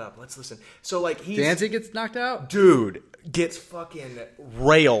pull it up. Let's listen. So like Danzig gets knocked out dude gets fucking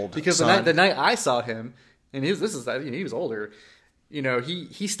railed because son. the night I saw him, and he was older.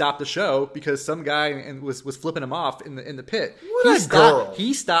 He stopped the show because some guy was flipping him off in the pit. What a girl.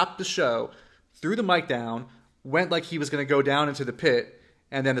 He stopped the show, threw the mic down, went like he was going to go down into the pit,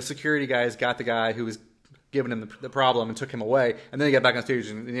 and then the security guys got the guy who was giving him the problem and took him away, and then he got back on stage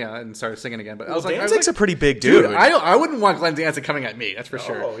and started singing again. But I was like, Danzig's a pretty big dude. I wouldn't want Glenn Danzig coming at me. That's for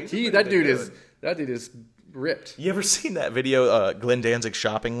sure. he's a pretty big dude. That dude is ripped. You ever seen that video, Glenn Danzig's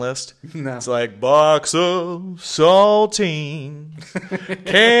shopping list? No. It's like box of saltines,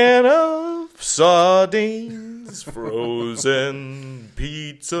 can of sardines, frozen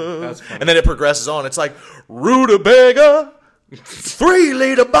pizza. That's funny. And then it progresses on. It's like rutabaga,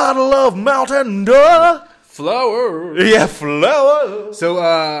 3-liter bottle of Mountain Dew. Flower. Yeah, flour. So,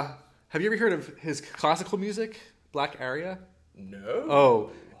 have you ever heard of his classical music, Black Aria? No.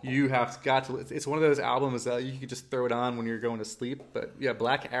 Oh, you have got to. It's one of those albums that you can just throw it on when you're going to sleep. But yeah,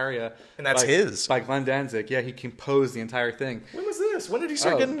 Black Aria. And that's his? By Glenn Danzig. Yeah, he composed the entire thing. When was this? When did he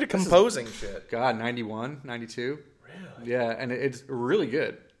start Oh, getting into this is- composing shit? God, 91, 92. Really? Yeah, and it's really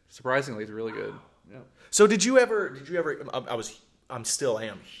good. Surprisingly, it's really good. Yeah. So did you ever? I'm still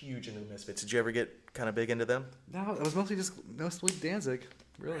huge into the Misfits. Did you ever get kind of big into them? No, it was mostly Danzig.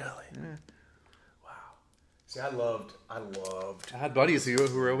 Really? Yeah. See, I loved. I had buddies who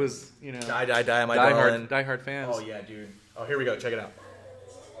were always, Die, die, die, my darling. diehard fans. Oh yeah, dude. Oh, here we go. Check it out.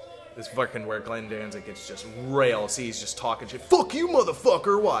 This fucking where Glenn Danzig gets just rail. See, he's just talking shit. Fuck you,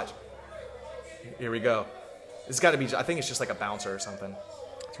 motherfucker. Watch. Here we go. It's got to be. I think it's just like a bouncer or something.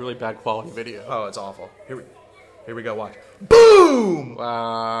 It's a really bad quality video. Oh, it's awful. Here we go. Watch. Boom.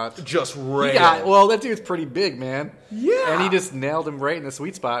 Just rail. Well, that dude's pretty big, man. Yeah. And he just nailed him right in the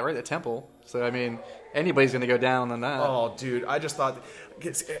sweet spot, right at the temple. So, I mean, anybody's gonna go down on that. Oh, dude, I just thought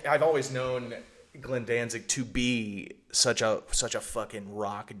I've always known Glenn Danzig to be such a fucking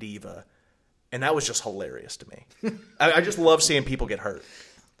rock diva, and that was just hilarious to me. I just love seeing people get hurt.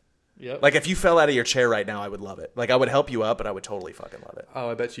 Yep. Like if you fell out of your chair right now, I would love it. Like I would help you up, but I would totally fucking love it.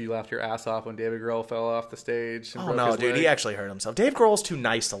 Oh, I bet you laughed your ass off when David Grohl fell off the stage. And Oh broke no, his dude, leg. he actually hurt himself. Dave Grohl's too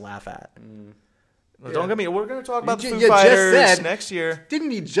nice to laugh at. Yeah. Don't get me. We're going to talk about the You Foo just Fighters said- next year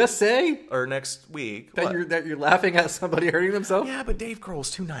Didn't he just say or next week. that What? you're laughing at somebody hurting themselves? Yeah, but Dave Grohl's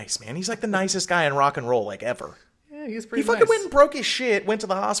too nice, man. He's like the nicest guy in rock and roll, like ever. Yeah, he's He pretty fucking nice. went and broke his shit, went to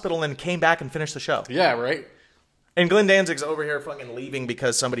the hospital, and came back and finished the show. Yeah, right. And Glenn Danzig's over here fucking leaving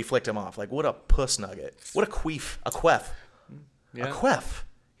because somebody flicked him off. Like, what a puss nugget. What a queef. A queef. Yeah. A queef.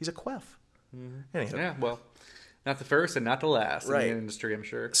 He's a queef. Anyhow. Yeah, well, not the first and not the last Right. in the industry, I'm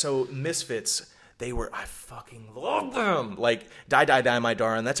sure. So Misfits, I fucking love them. Like Die Die Die My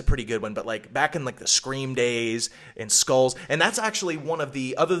Darling, that's a pretty good one. But like back in like the Scream days and Skulls, and that's actually one of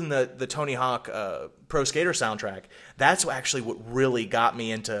the, other than the Tony Hawk Pro Skater soundtrack, that's actually what really got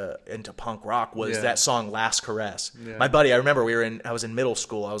me into punk rock was Yeah. that song Last Caress. Yeah. My buddy, I remember I was in middle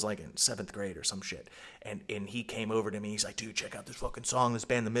school. I was like in 7th grade or some shit. And he came over to me. He's like, dude, check out this fucking song. This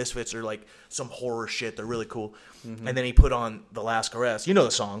band, The Misfits, are like some horror shit. They're really cool. Mm-hmm. And then he put on The Last Caress. You know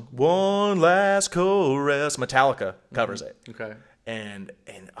the song. One Last Caress. Metallica covers it. Okay. And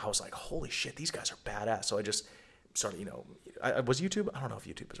I was like, holy shit, these guys are badass. So I just started, was YouTube? I don't know if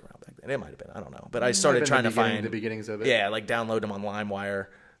YouTube was around back then. It might have been. I don't know. But I started trying to find the beginnings of it. Yeah, like download them on LimeWire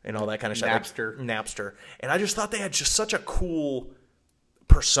and all that kind of shit. Like Napster. Napster. And I just thought they had just such a cool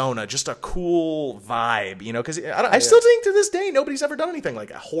persona, just a cool vibe, because I still think to this day nobody's ever done anything like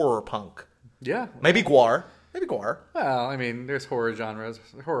a horror punk. Yeah. Maybe Guar. Well, I mean, there's horror genres.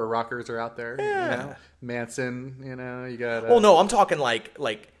 Horror rockers are out there. Yeah. Manson, you got... Well, no, I'm talking like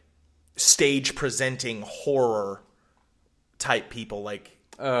stage presenting horror type people, like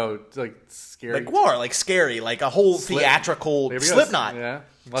Oh, like scary... Guar, like scary, like a whole theatrical There we go. Slipknot. Yeah.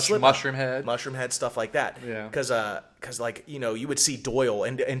 Slipknot. Mushroom Head. Stuff like that. Yeah. Because like, you would see Doyle,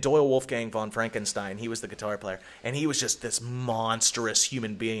 and Doyle Wolfgang von Frankenstein, he was the guitar player, and he was just this monstrous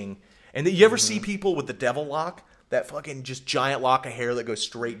human being. And you ever see people with the devil lock? That fucking just giant lock of hair that goes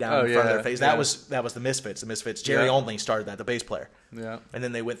straight down in front of their face. yeah. That was the Misfits. The Misfits. Jerry Yeah. Only started that, the bass player. Yeah. And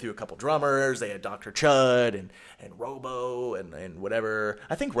then they went through a couple drummers. They had Dr. Chud and Robo and whatever.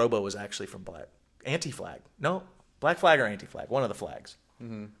 I think Robo was actually from Anti-Flag. No, Black Flag or Anti-Flag. One of the flags.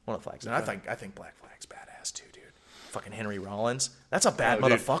 Mm-hmm. One of the flags. And I think Black Flag's badass too, dude. Fucking Henry Rollins. That's a bad Oh,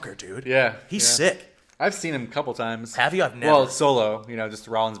 dude. motherfucker, dude. Yeah. He's yeah. sick. I've seen him a couple times. Have you? I've never. Well, solo, just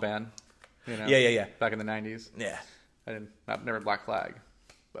the Rollins band. Yeah. Back in the 90s. Yeah. Never Black Flag.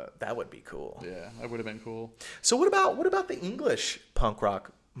 But That would be cool. yeah, that would have been cool. So what about the English punk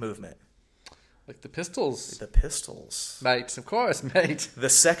rock movement? Like the Pistols. The Pistols. Mate, of course, mate. The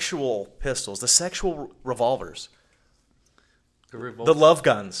sexual pistols. The sexual revolvers. The Revolt. The Love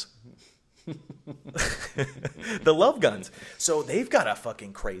Guns. The Love Guns. So they've got a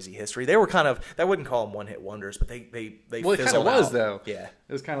fucking crazy history. They were kind of, I wouldn't call them one-hit wonders, but they Well, it kind of fizzled was out. though. Yeah.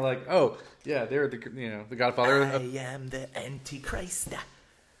 It was kind of like, oh, yeah, they're the Godfather. I am the Antichrist.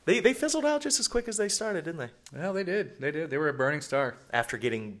 They fizzled out just as quick as they started, didn't they? Well, they did. They were a burning star. After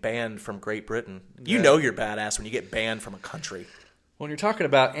getting banned from Great Britain. Yeah. You know you're badass when you get banned from a country. When you're talking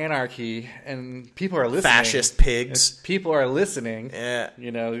about anarchy and people are listening, Fascist pigs. if people are listening. Yeah.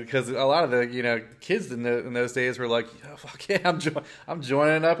 Because a lot of the kids in those days were like, oh, fuck yeah, I'm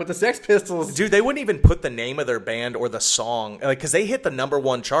joining up with the Sex Pistols. Dude, they wouldn't even put the name of their band or the song, because they hit the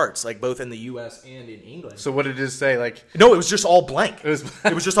 #1 charts, like both in the U.S. and in England. So what did it say? Like, No, it was just all blank. It was-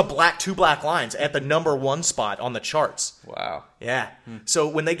 it was just two black lines at the #1 spot on the charts. wow. Yeah. So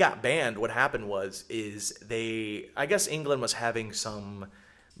when they got banned, what happened I guess England was having some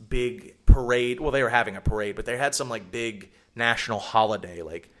big parade. Well, they were having a parade, but they had some like big national holiday,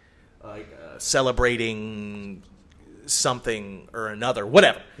 like celebrating something or another,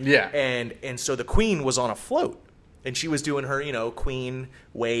 whatever. Yeah. And so the Queen was on a float. And she was doing her, Queen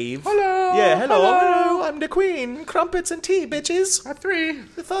wave. Hello, Yeah, hello. hello. I'm the Queen. Crumpets and tea, bitches. At 3.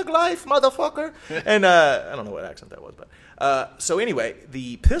 The thug life, motherfucker. And I don't know what accent that was, but so anyway,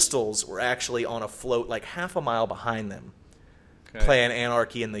 the Pistols were actually on a float like half a mile behind them, Okay. playing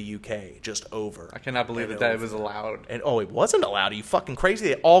Anarchy in the UK, just over. I cannot believe that was allowed. And it wasn't allowed. Are you fucking crazy?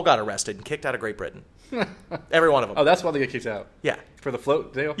 They all got arrested and kicked out of Great Britain. Every one of them. Oh, that's why they get kicked out. Yeah. For the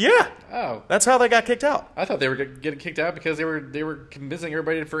float deal? Yeah. Oh. That's how they got kicked out. I thought they were getting kicked out because they were convincing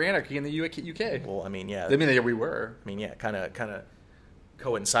everybody for anarchy in the UK. Well, I mean, yeah. I mean, we were. Kind of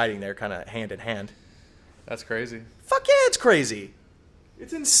coinciding there, kind of hand in hand. That's crazy. Fuck yeah, it's crazy.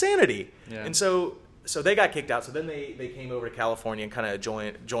 It's insanity. Yeah. And so so they got kicked out. So then they came over to California and kind of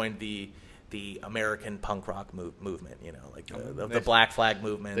joined the American punk rock movement, you know, like the Black Flag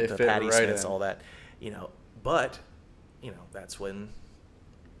movement, the Patti Smiths, all that, you know. But, you know, that's when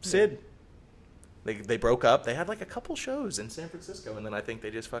Sid, they broke up. They had like a couple shows in San Francisco, and then I think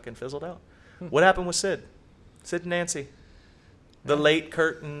they just fucking fizzled out. What happened with Sid? Sid and Nancy. The late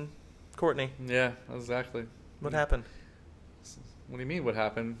Kurt and Courtney. Yeah, exactly. What happened? What do you mean? What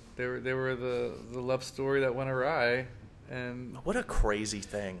happened? They were the love story that went awry, and What a crazy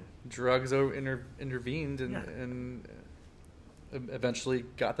thing. drugs intervened and eventually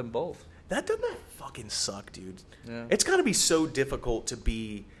got them both. That doesn't fucking suck, dude. Yeah. It's got to be so difficult to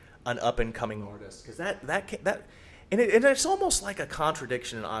be an up and coming artist because and it's almost like a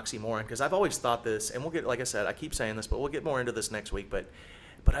contradiction and oxymoron because I've always thought this, and we'll get, like I said, I keep saying this, but we'll get more into this next week. But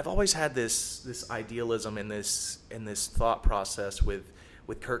I've always had this idealism and this thought process with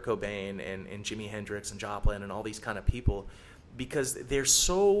Kurt Cobain and Jimi Hendrix and Joplin and all these kind of people, because they're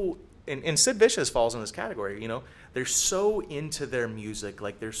so, and Sid Vicious falls in this category, you know, they're so into their music,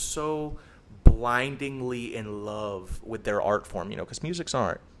 like they're so blindingly in love with their art form, you know, because music's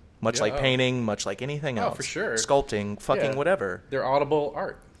art, much like painting, much like anything else. Oh, for sure. Sculpting, fucking whatever. They're audible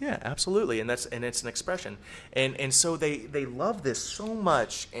art. Yeah, absolutely, and it's an expression, and so they love this so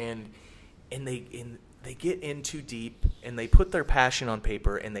much, and they get in too deep, and they put their passion on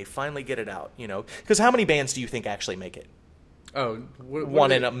paper, and they finally get it out, you know. Because how many bands do you think actually make it? Oh,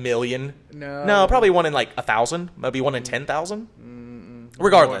 one in a million? No, probably one in like 1,000, maybe one in 10,000.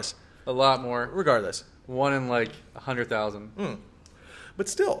 Regardless, a lot more. Regardless, one in like 100,000. But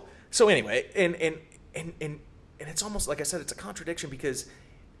still, so anyway, and it's almost like I said, it's a contradiction because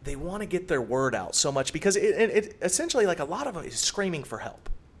they want to get their word out so much because it essentially, like, a lot of it is screaming for help.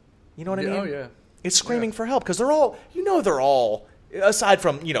 You know what I mean? Oh, yeah. It's screaming for help because they're all, aside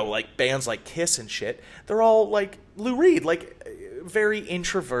from, you know, like bands like Kiss and shit, they're all like Lou Reed, like very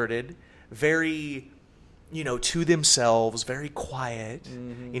introverted, very, you know, to themselves, very quiet,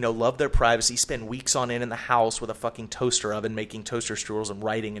 you know, love their privacy, spend weeks on end in the house with a fucking toaster oven making toaster strudels and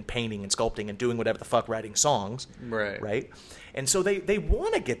writing and painting and sculpting and doing whatever the fuck, writing songs. Right? And so they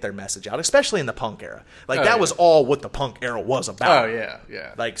want to get their message out, especially in the punk era. Like, that was all what the punk era was about. Oh,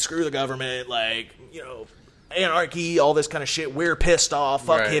 yeah. Like, screw the government, like, you know, anarchy, all this kind of shit. We're pissed off.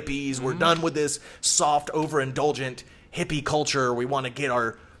 Fuck hippies. We're done with this soft, overindulgent hippie culture. We want to get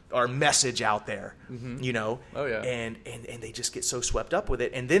our message out there, you know? Oh, yeah. And they just get so swept up with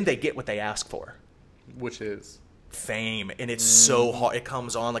it, and then they get what they ask for. Which is? Fame. And it's so hard. It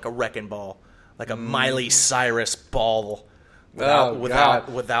comes on like a wrecking ball, like a Miley Cyrus ball.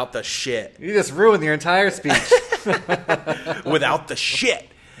 Without the shit. You just ruined your entire speech. Without the shit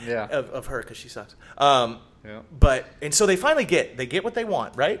of her, because she sucks. But, and so they finally get what they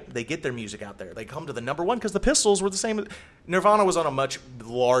want, right? They get their music out there. They come to the number one because the Pistols were the same. Nirvana was on a much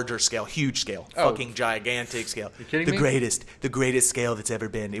larger scale, huge scale, fucking gigantic scale. You kidding me? The greatest scale that's ever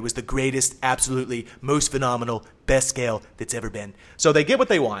been. It was the greatest, absolutely most phenomenal, best scale that's ever been. So they get what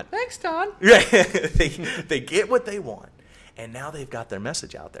they want. Thanks, Don. Right. They get what they want. And now they've got their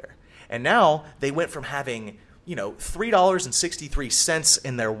message out there. And now they went from having, you know, $3.63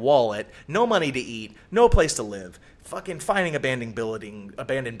 in their wallet, no money to eat, no place to live, fucking finding abandoned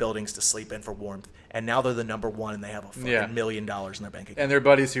buildings to sleep in for warmth, and now they're the number one and they have a fucking $1 million in their bank account. And their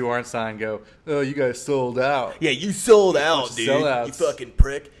buddies who aren't signed go, "Oh, you guys sold out." Yeah, you sold out, dude. Sellouts. You fucking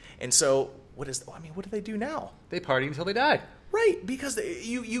prick. And so what do they do now? They party until they die. Right, because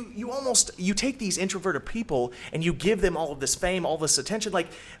you take these introverted people and you give them all of this fame, all this attention,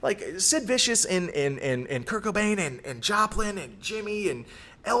 like Sid Vicious and Kurt Cobain and Joplin and Jimmy and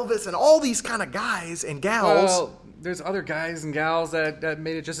Elvis and all these kind of guys and gals. Well, there's other guys and gals that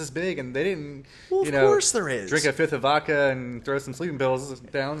made it just as big, and they didn't. Well, of course there is. Drink a fifth of vodka and throw some sleeping pills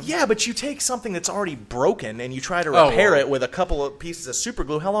down. Yeah, but you take something that's already broken and you try to repair it with a couple of pieces of super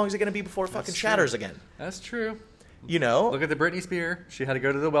glue. How long is it going to be before it fucking shatters again? That's true. You know? Look at the Britney Spears. She had to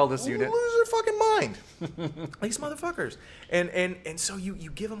go to the wellness unit. Lose her fucking mind. These motherfuckers. And so you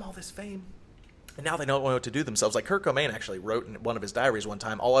give them all this fame, and now they don't know what to do themselves. Like Kurt Cobain actually wrote in one of his diaries one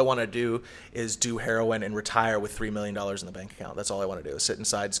time, all I want to do is do heroin and retire with $3 million in the bank account. That's all I want to do is sit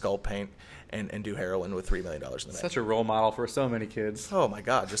inside, sculpt, paint, and do heroin with $3 million in the bank. Such a role model for so many kids. Oh my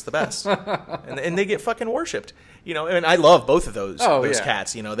God, just the best. and they get fucking worshipped. You know, and I love both of those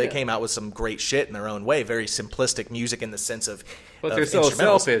cats. You know, they came out with some great shit in their own way, very simplistic music in the sense of But they're so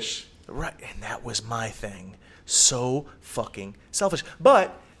selfish. Right, and that was my thing. So fucking selfish.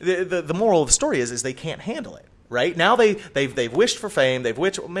 But the moral of the story is they can't handle it. right? Now they've wished for fame. They've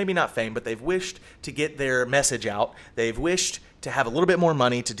wished, maybe not fame, but they've wished to get their message out. They've wished to have a little bit more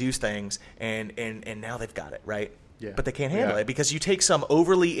money to do things, and now they've got it, right? Yeah. But they can't handle Yeah. it because you take some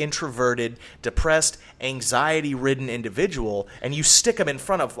overly introverted, depressed, anxiety-ridden individual and you stick them in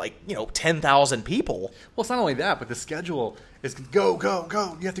front of 10,000 people. Well, it's not only that, but the schedule is go, go,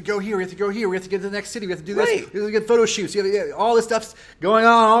 go. You have to go here. We have to go here. We have to get to the next city. We have to do this. Right. We have to get photo shoots. All this stuff's going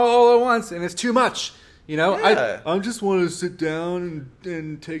on all at once, and it's too much. Yeah. I just want to sit down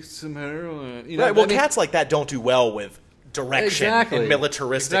and take some heroin. Right. Well, cats like that don't do well with direction Exactly. and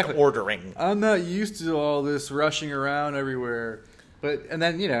militaristic Exactly. ordering. I'm not used to all this rushing around everywhere. And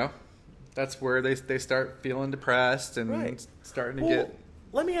then, that's where they start feeling depressed and Right. starting to Well, get...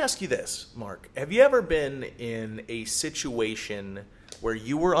 let me ask you this, Mark. Have you ever been in a situation where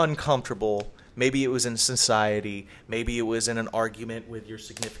you were uncomfortable? Maybe it was in society. Maybe it was in an argument with your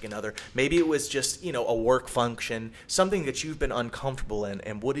significant other. Maybe it was just, a work function, something that you've been uncomfortable in.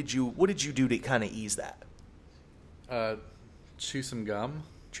 And what did you do to kind of ease that? Chew some gum.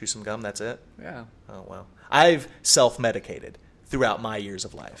 Chew some gum, that's it? Yeah. Oh, well. I've self-medicated throughout my years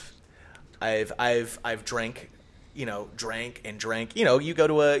of life. I've drank and drank. You go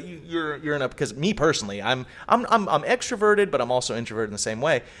to you're in a, because me personally, I'm extroverted, but I'm also introverted in the same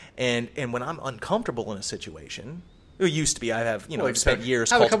way. And when I'm uncomfortable in a situation, it used to be, I've spent years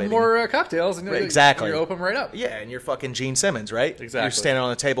have cultivating. a couple more cocktails and Right, exactly. you open right up. Yeah, and you're fucking Gene Simmons, right? Exactly. You're standing on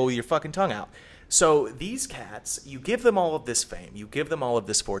the table with your fucking tongue out. So these cats, you give them all of this fame, you give them all of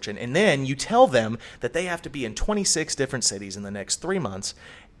this fortune, and then you tell them that they have to be in 26 different cities in the next 3 months,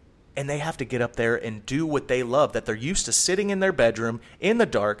 and they have to get up there and do what they love, that they're used to sitting in their bedroom in the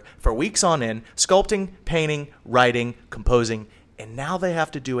dark for weeks on end, sculpting, painting, writing, composing, and now they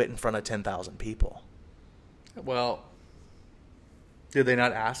have to do it in front of 10,000 people. Well, did they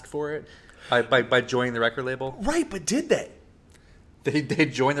not ask for it by joining the record label? Right, but did they? They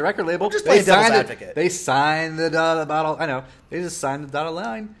joined the record label. I'm just playing devil's signed advocate. They signed the dotted line. I know. They just signed the dotted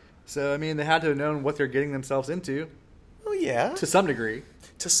line. So, they had to have known what they're getting themselves into Oh, yeah. to some degree.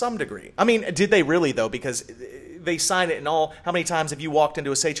 To some degree. I mean, did they really, though? Because they signed it and all. How many times have you walked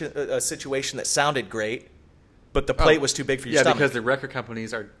into a situation that sounded great, but the plate was too big for your stomach? Yeah, because the record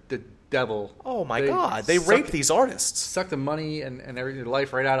companies are the devil. Oh, my God. They rape these artists. Suck the money and everything,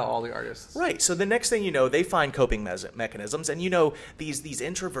 life right out of all the artists. Right. So the next thing you know, they find coping mechanisms. And these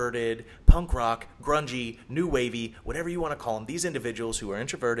introverted, punk rock, grungy, new wavy, whatever you want to call them, these individuals who are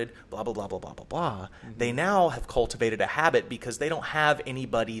introverted, blah, blah, blah, blah, blah, blah, blah, they now have cultivated a habit because they don't have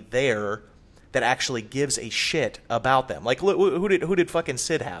anybody there that actually gives a shit about them. Like, who did fucking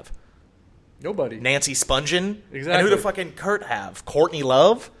Sid have? Nobody. Nancy Spungen? Exactly. And who did fucking Kurt have? Courtney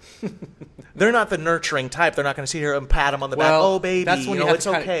Love? They're not the nurturing type. They're not going to sit here and pat him on the back. Oh, baby, that's when it's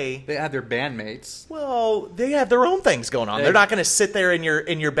okay. They had their bandmates. Well, they have their own things going on. They- They're not going to sit there in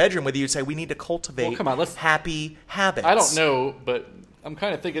your bedroom with you and say, we need to cultivate Well, come on, let's- happy habits. I don't know, but I'm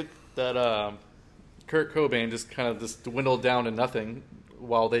kind of thinking that Kurt Cobain just kind of just dwindled down to nothing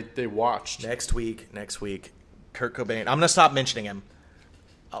while they watched. Next week, Kurt Cobain. I'm going to stop mentioning him.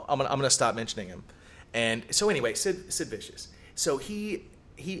 I'm gonna stop mentioning him. And so anyway, Sid Vicious. So he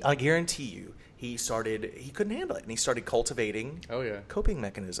I guarantee you, he couldn't handle it, and he started cultivating Oh, yeah. coping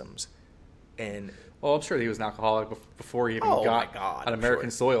mechanisms. And Well, I'm sure he was an alcoholic before he even Oh, got my God, on I'm American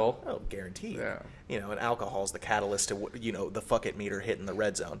sure. soil. oh, guaranteed. Yeah. And alcohol's the catalyst to the fuck it meter hitting the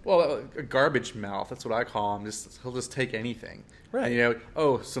red zone. Well, a garbage mouth. That's what I call him. He'll just take anything. Right. And,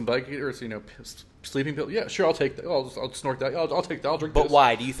 some Vicodin or sleeping pill. Yeah, sure. I'll take that. I'll snort that. I'll take that. I'll drink But this.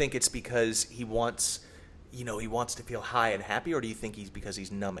 why? Do you think it's because he wants to feel high and happy, or do you think he's because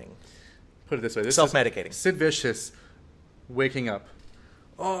he's numbing? Put it this way. This Self-medicating. is Sid Vicious waking up.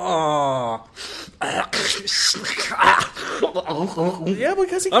 Oh. Yeah,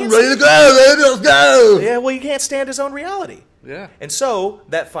 because he can't. I'm ready to go. Let's go. Yeah, well, he can't stand his own reality. Yeah. And so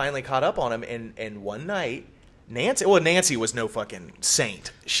that finally caught up on him, and one night, Nancy was no fucking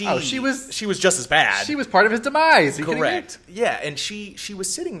saint. She was just as bad. She was part of his demise. Are you kidding me? Correct. Yeah, and she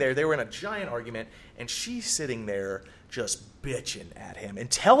was sitting there. They were in a giant argument, and she's sitting there just bitching at him and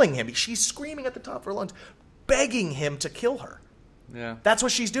telling him, she's screaming at the top of her lungs, begging him to kill her. Yeah. That's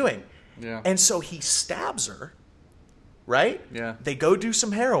what she's doing. Yeah. And so he stabs her, right? Yeah. They go do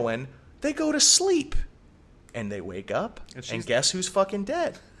some heroin. They go to sleep. And they wake up, and guess who's fucking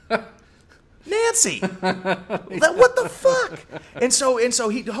dead? Nancy. What the fuck? And so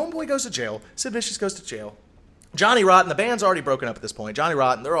homeboy goes to jail. Sid Vicious goes to jail. Johnny Rotten, the band's already broken up at this point. Johnny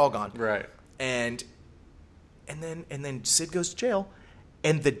Rotten, they're all gone. Right. And then Sid goes to jail.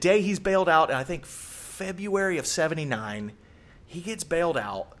 And the day he's bailed out, and I think February of '79, he gets bailed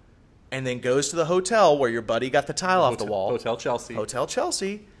out and then goes to the hotel where your buddy got the tile off the wall. Hotel Chelsea. Hotel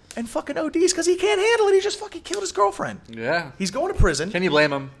Chelsea. And fucking ODs because he can't handle it. He just fucking killed his girlfriend. Yeah. He's going to prison. Can you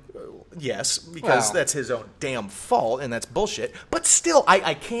blame him? Yes, because Wow. that's his own damn fault, and that's bullshit. But still,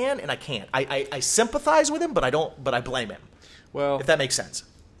 I can and I can't. I sympathize with him, but I don't. But I blame him. Well, If that makes sense.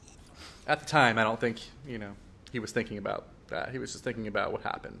 at the time, I don't think, he was thinking about that. He was just thinking about what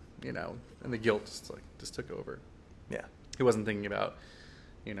happened, and the guilt just took over. Yeah. He wasn't thinking about,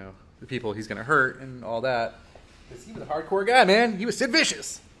 the people he's going to hurt and all that. 'Cause he was a hardcore guy, man. He was Sid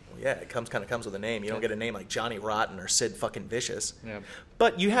Vicious. Well, yeah, it kind of comes with a name. You don't get a name like Johnny Rotten or Sid fucking Vicious. Yeah.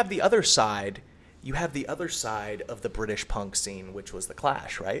 But you have the other side. You have the other side of the British punk scene, which was the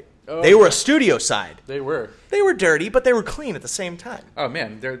Clash, right? Oh, they were yeah. a studio side. They were. They were dirty, but they were clean at the same time. Oh,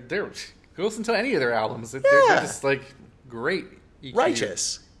 man. They're go listen to any of their albums. They're Yeah. just, great. EQ.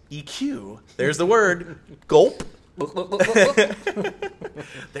 Righteous. EQ. There's the word. Gulp.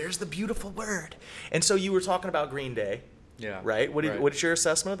 There's the beautiful word. And so you were talking about Green Day, Yeah. right? What is your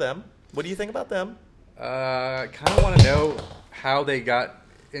assessment of them? What do you think about them? I kind of want to know how they got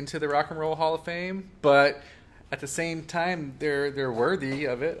into the Rock and Roll Hall of Fame, but at the same time, they're worthy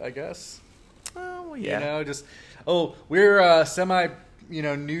of it, I guess. Oh, yeah. We're semi,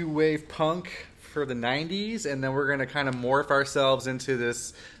 new wave punk for the 90s, and then we're going to kind of morph ourselves into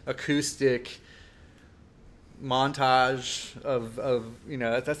this acoustic montage of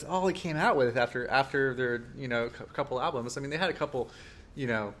that's all it came out with after their couple albums. I mean, they had a couple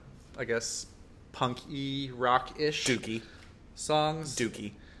I guess punk-y, rock-ish Dookie. songs.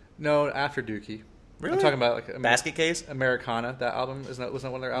 Dookie. No, after Dookie. Really? I'm talking about Basket Case? Americana. That album wasn't that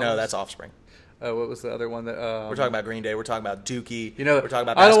one of their albums? No, that's Offspring. What was the other one that? We're talking about Green Day. We're talking about Dookie. We're talking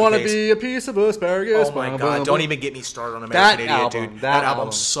about I don't want want to be a piece of asparagus. Oh my Boom, god! boom, Don't boom. even get me started on That American Idiot, album, dude. that album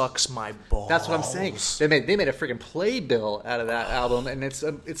album. sucks my balls. That's what I'm saying. They made a freaking playbill out of that album, and it's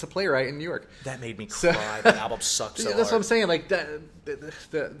a playwright in New York. That made me So- cry. That album sucks so That's what I'm hard. saying. Like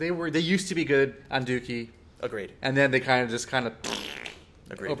they used to be good on Dookie, Agreed. and then they kind of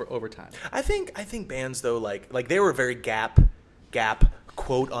Agreed. over time. I think bands though like they were very gap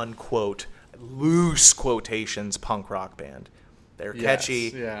quote unquote loose quotations punk rock band. They're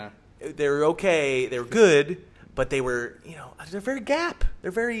catchy. Yes, yeah. They're okay. They're good. But they were, they're very gap.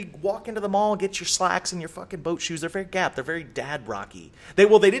 They're very walk into the mall, get your slacks and your fucking boat shoes. They're very gap. They're very dad rocky. They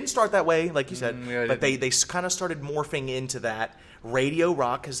didn't start that way, like you said, Yeah, but they kind of started morphing into that radio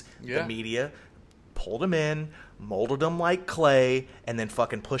rock because Yeah. the media pulled them in, molded them like clay, and then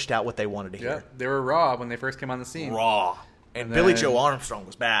fucking pushed out what they wanted to Yeah, hear. they were raw when they first came on the scene. Raw. And And Billy then- Joe Armstrong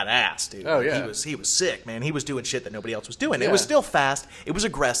was badass, dude. Oh, yeah. He was sick, man. He was doing shit that nobody else was doing. It Yeah. was still fast. It was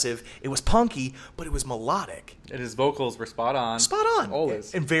aggressive. It was punky, but it was melodic. And his vocals were spot on. Spot on.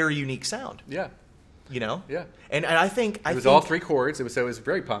 Always. And very unique sound, Yeah. Yeah. And I think It was all three chords. It was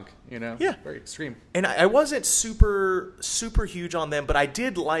very punk, Yeah. Very extreme. And I wasn't super huge on them, but I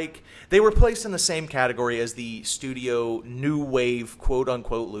did like they were placed in the same category as the studio new wave quote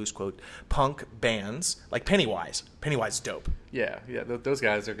unquote loose quote punk bands like Pennywise. Pennywise is dope. Yeah. Those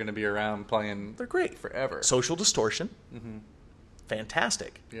guys are going to be around playing. They're great. forever. Social Distortion.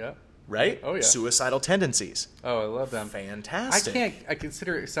 Fantastic. Yeah. Right? Oh, yeah. Suicidal Tendencies. Oh, I love them. Fantastic. I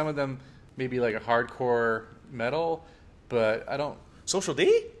consider some of them maybe like a hardcore metal, but I don't. Social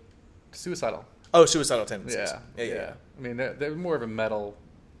D? Suicidal. Oh, Suicidal Tendencies. Yeah. I mean, they're more of a metal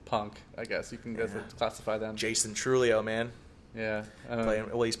punk, I guess you can classify them. Jason Trulio, man. Yeah.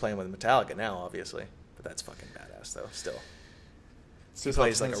 He's playing with Metallica now, obviously. But that's fucking badass, though, still. He Suicidal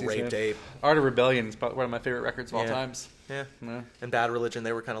plays like a Tendencies, rape man. tape. Art of Rebellion is probably one of my favorite records of all Yeah. times. Yeah. Yeah. And Bad Religion,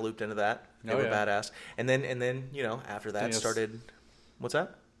 they were kind of looped into that. They Oh, were yeah. badass. And then after that Yes. started... What's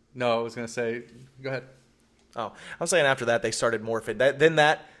that? No, I was going to say, go ahead. Oh, I was saying after that they started morphing. Then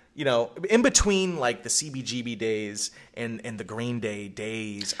in between like the CBGB days and the Green Day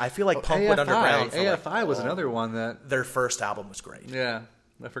days, I feel like punk went underground. For AFI was another one that, Their first album was great. yeah,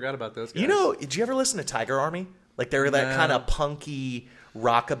 I forgot about those guys. Did you ever listen to Tiger Army? Like they were that No. kind of punky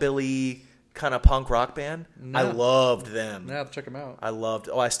rockabilly kind of punk rock band. No. I loved them. Yeah, check them out.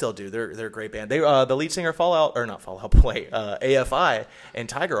 I still do. They're a great band. They the lead singer AFI and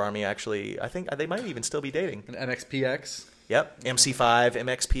Tiger Army actually. I think they might even still be dating. And MXPX. Yep, MC5,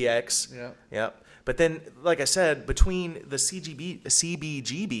 MXPX. Yeah. Yep. But then, like I said, between the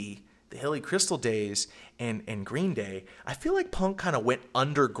CBGB, the Hilly Crystal days, and Green Day, I feel like punk kind of went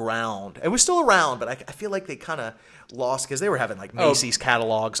underground. It was still around, but I feel like they kind of lost because they were having like Macy's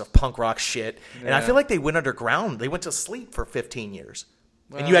catalogs of punk rock shit, and I Yeah. feel like they went underground. They went to sleep for 15 years,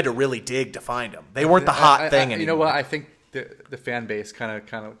 and you had to really dig to find them. They weren't the hot thing anymore. You know what? I think the fan base kind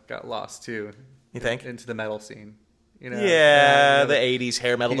of got lost too. You think? Into the metal scene. You know, Yeah, and, the 80s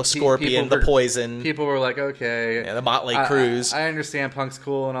hair metal, the pe- Scorpion, people the were- Poison, People were like, okay, yeah, the Motley I- Crues. I understand punk's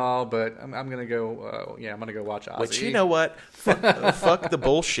cool and all, but I'm gonna go. I'm gonna go watch Ozzy. Which, you know what? Fuck the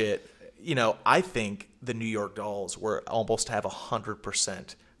bullshit. You know, I think the New York Dolls were almost have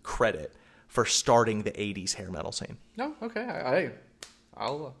 100% credit for starting the 80s hair metal scene. No, okay, I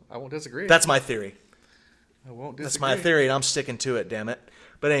won't disagree. That's my theory. I won't disagree. That's my theory, and I'm sticking to it, damn it.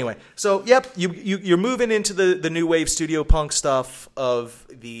 But anyway, so, yep, you're moving into the new wave studio punk stuff of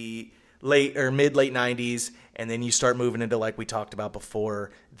the late or mid-late 90s, and then you start moving into, like we talked about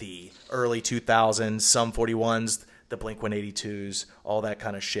before, the early 2000s, Sum 41s, the Blink-182s, all that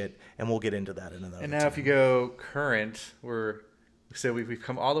kind of shit, and we'll get into that in another And now, time. if you go current, we've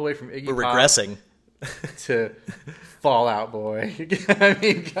come all the way from Iggy We're Pop regressing. to Fall Out Boy. I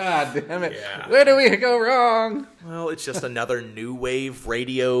mean, god damn it, Yeah. where do we go wrong? Well, it's just another new wave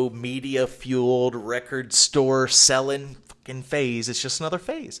radio media fueled record store selling fucking phase. It's just another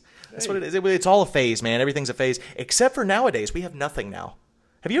phase. That's what it is. It's all a phase, man. Everything's a phase. Except for nowadays, we have nothing now.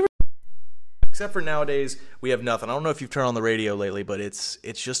 Have you ever? Except for nowadays, we have nothing. I don't know if you've turned on the radio lately, but it's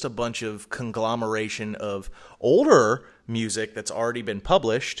just a bunch of conglomeration of older music that's already been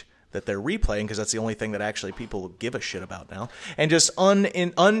published that they're replaying because that's the only thing that actually people give a shit about now, and just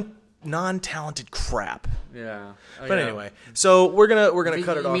non-talented crap. Yeah, But anyway, so we're gonna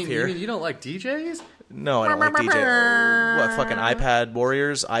cut it off here. You mean you don't like DJs? No, I don't like DJ. What, fucking iPad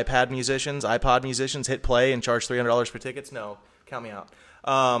warriors, iPad musicians, iPod musicians hit play and charge $300 for tickets? No, count me out.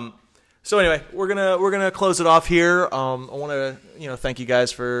 So anyway, we're gonna close it off here. I want to thank you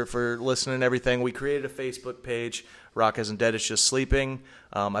guys for listening and everything. We created a Facebook page. Rock Isn't Dead, It's Just Sleeping.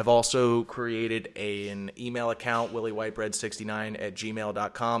 I've also created an email account,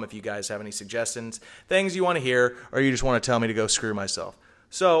 willywhitebread69@gmail.com, if you guys have any suggestions, things you want to hear, or you just want to tell me to go screw myself.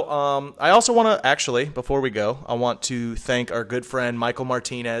 So I also want to, actually, before we go, I want to thank our good friend Michael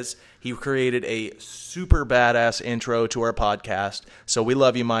Martinez. He created a super badass intro to our podcast. So we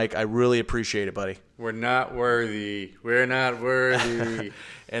love you, Mike. I really appreciate it, buddy. We're not worthy. We're not worthy.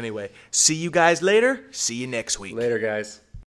 Anyway, see you guys later. See you next week. Later, guys.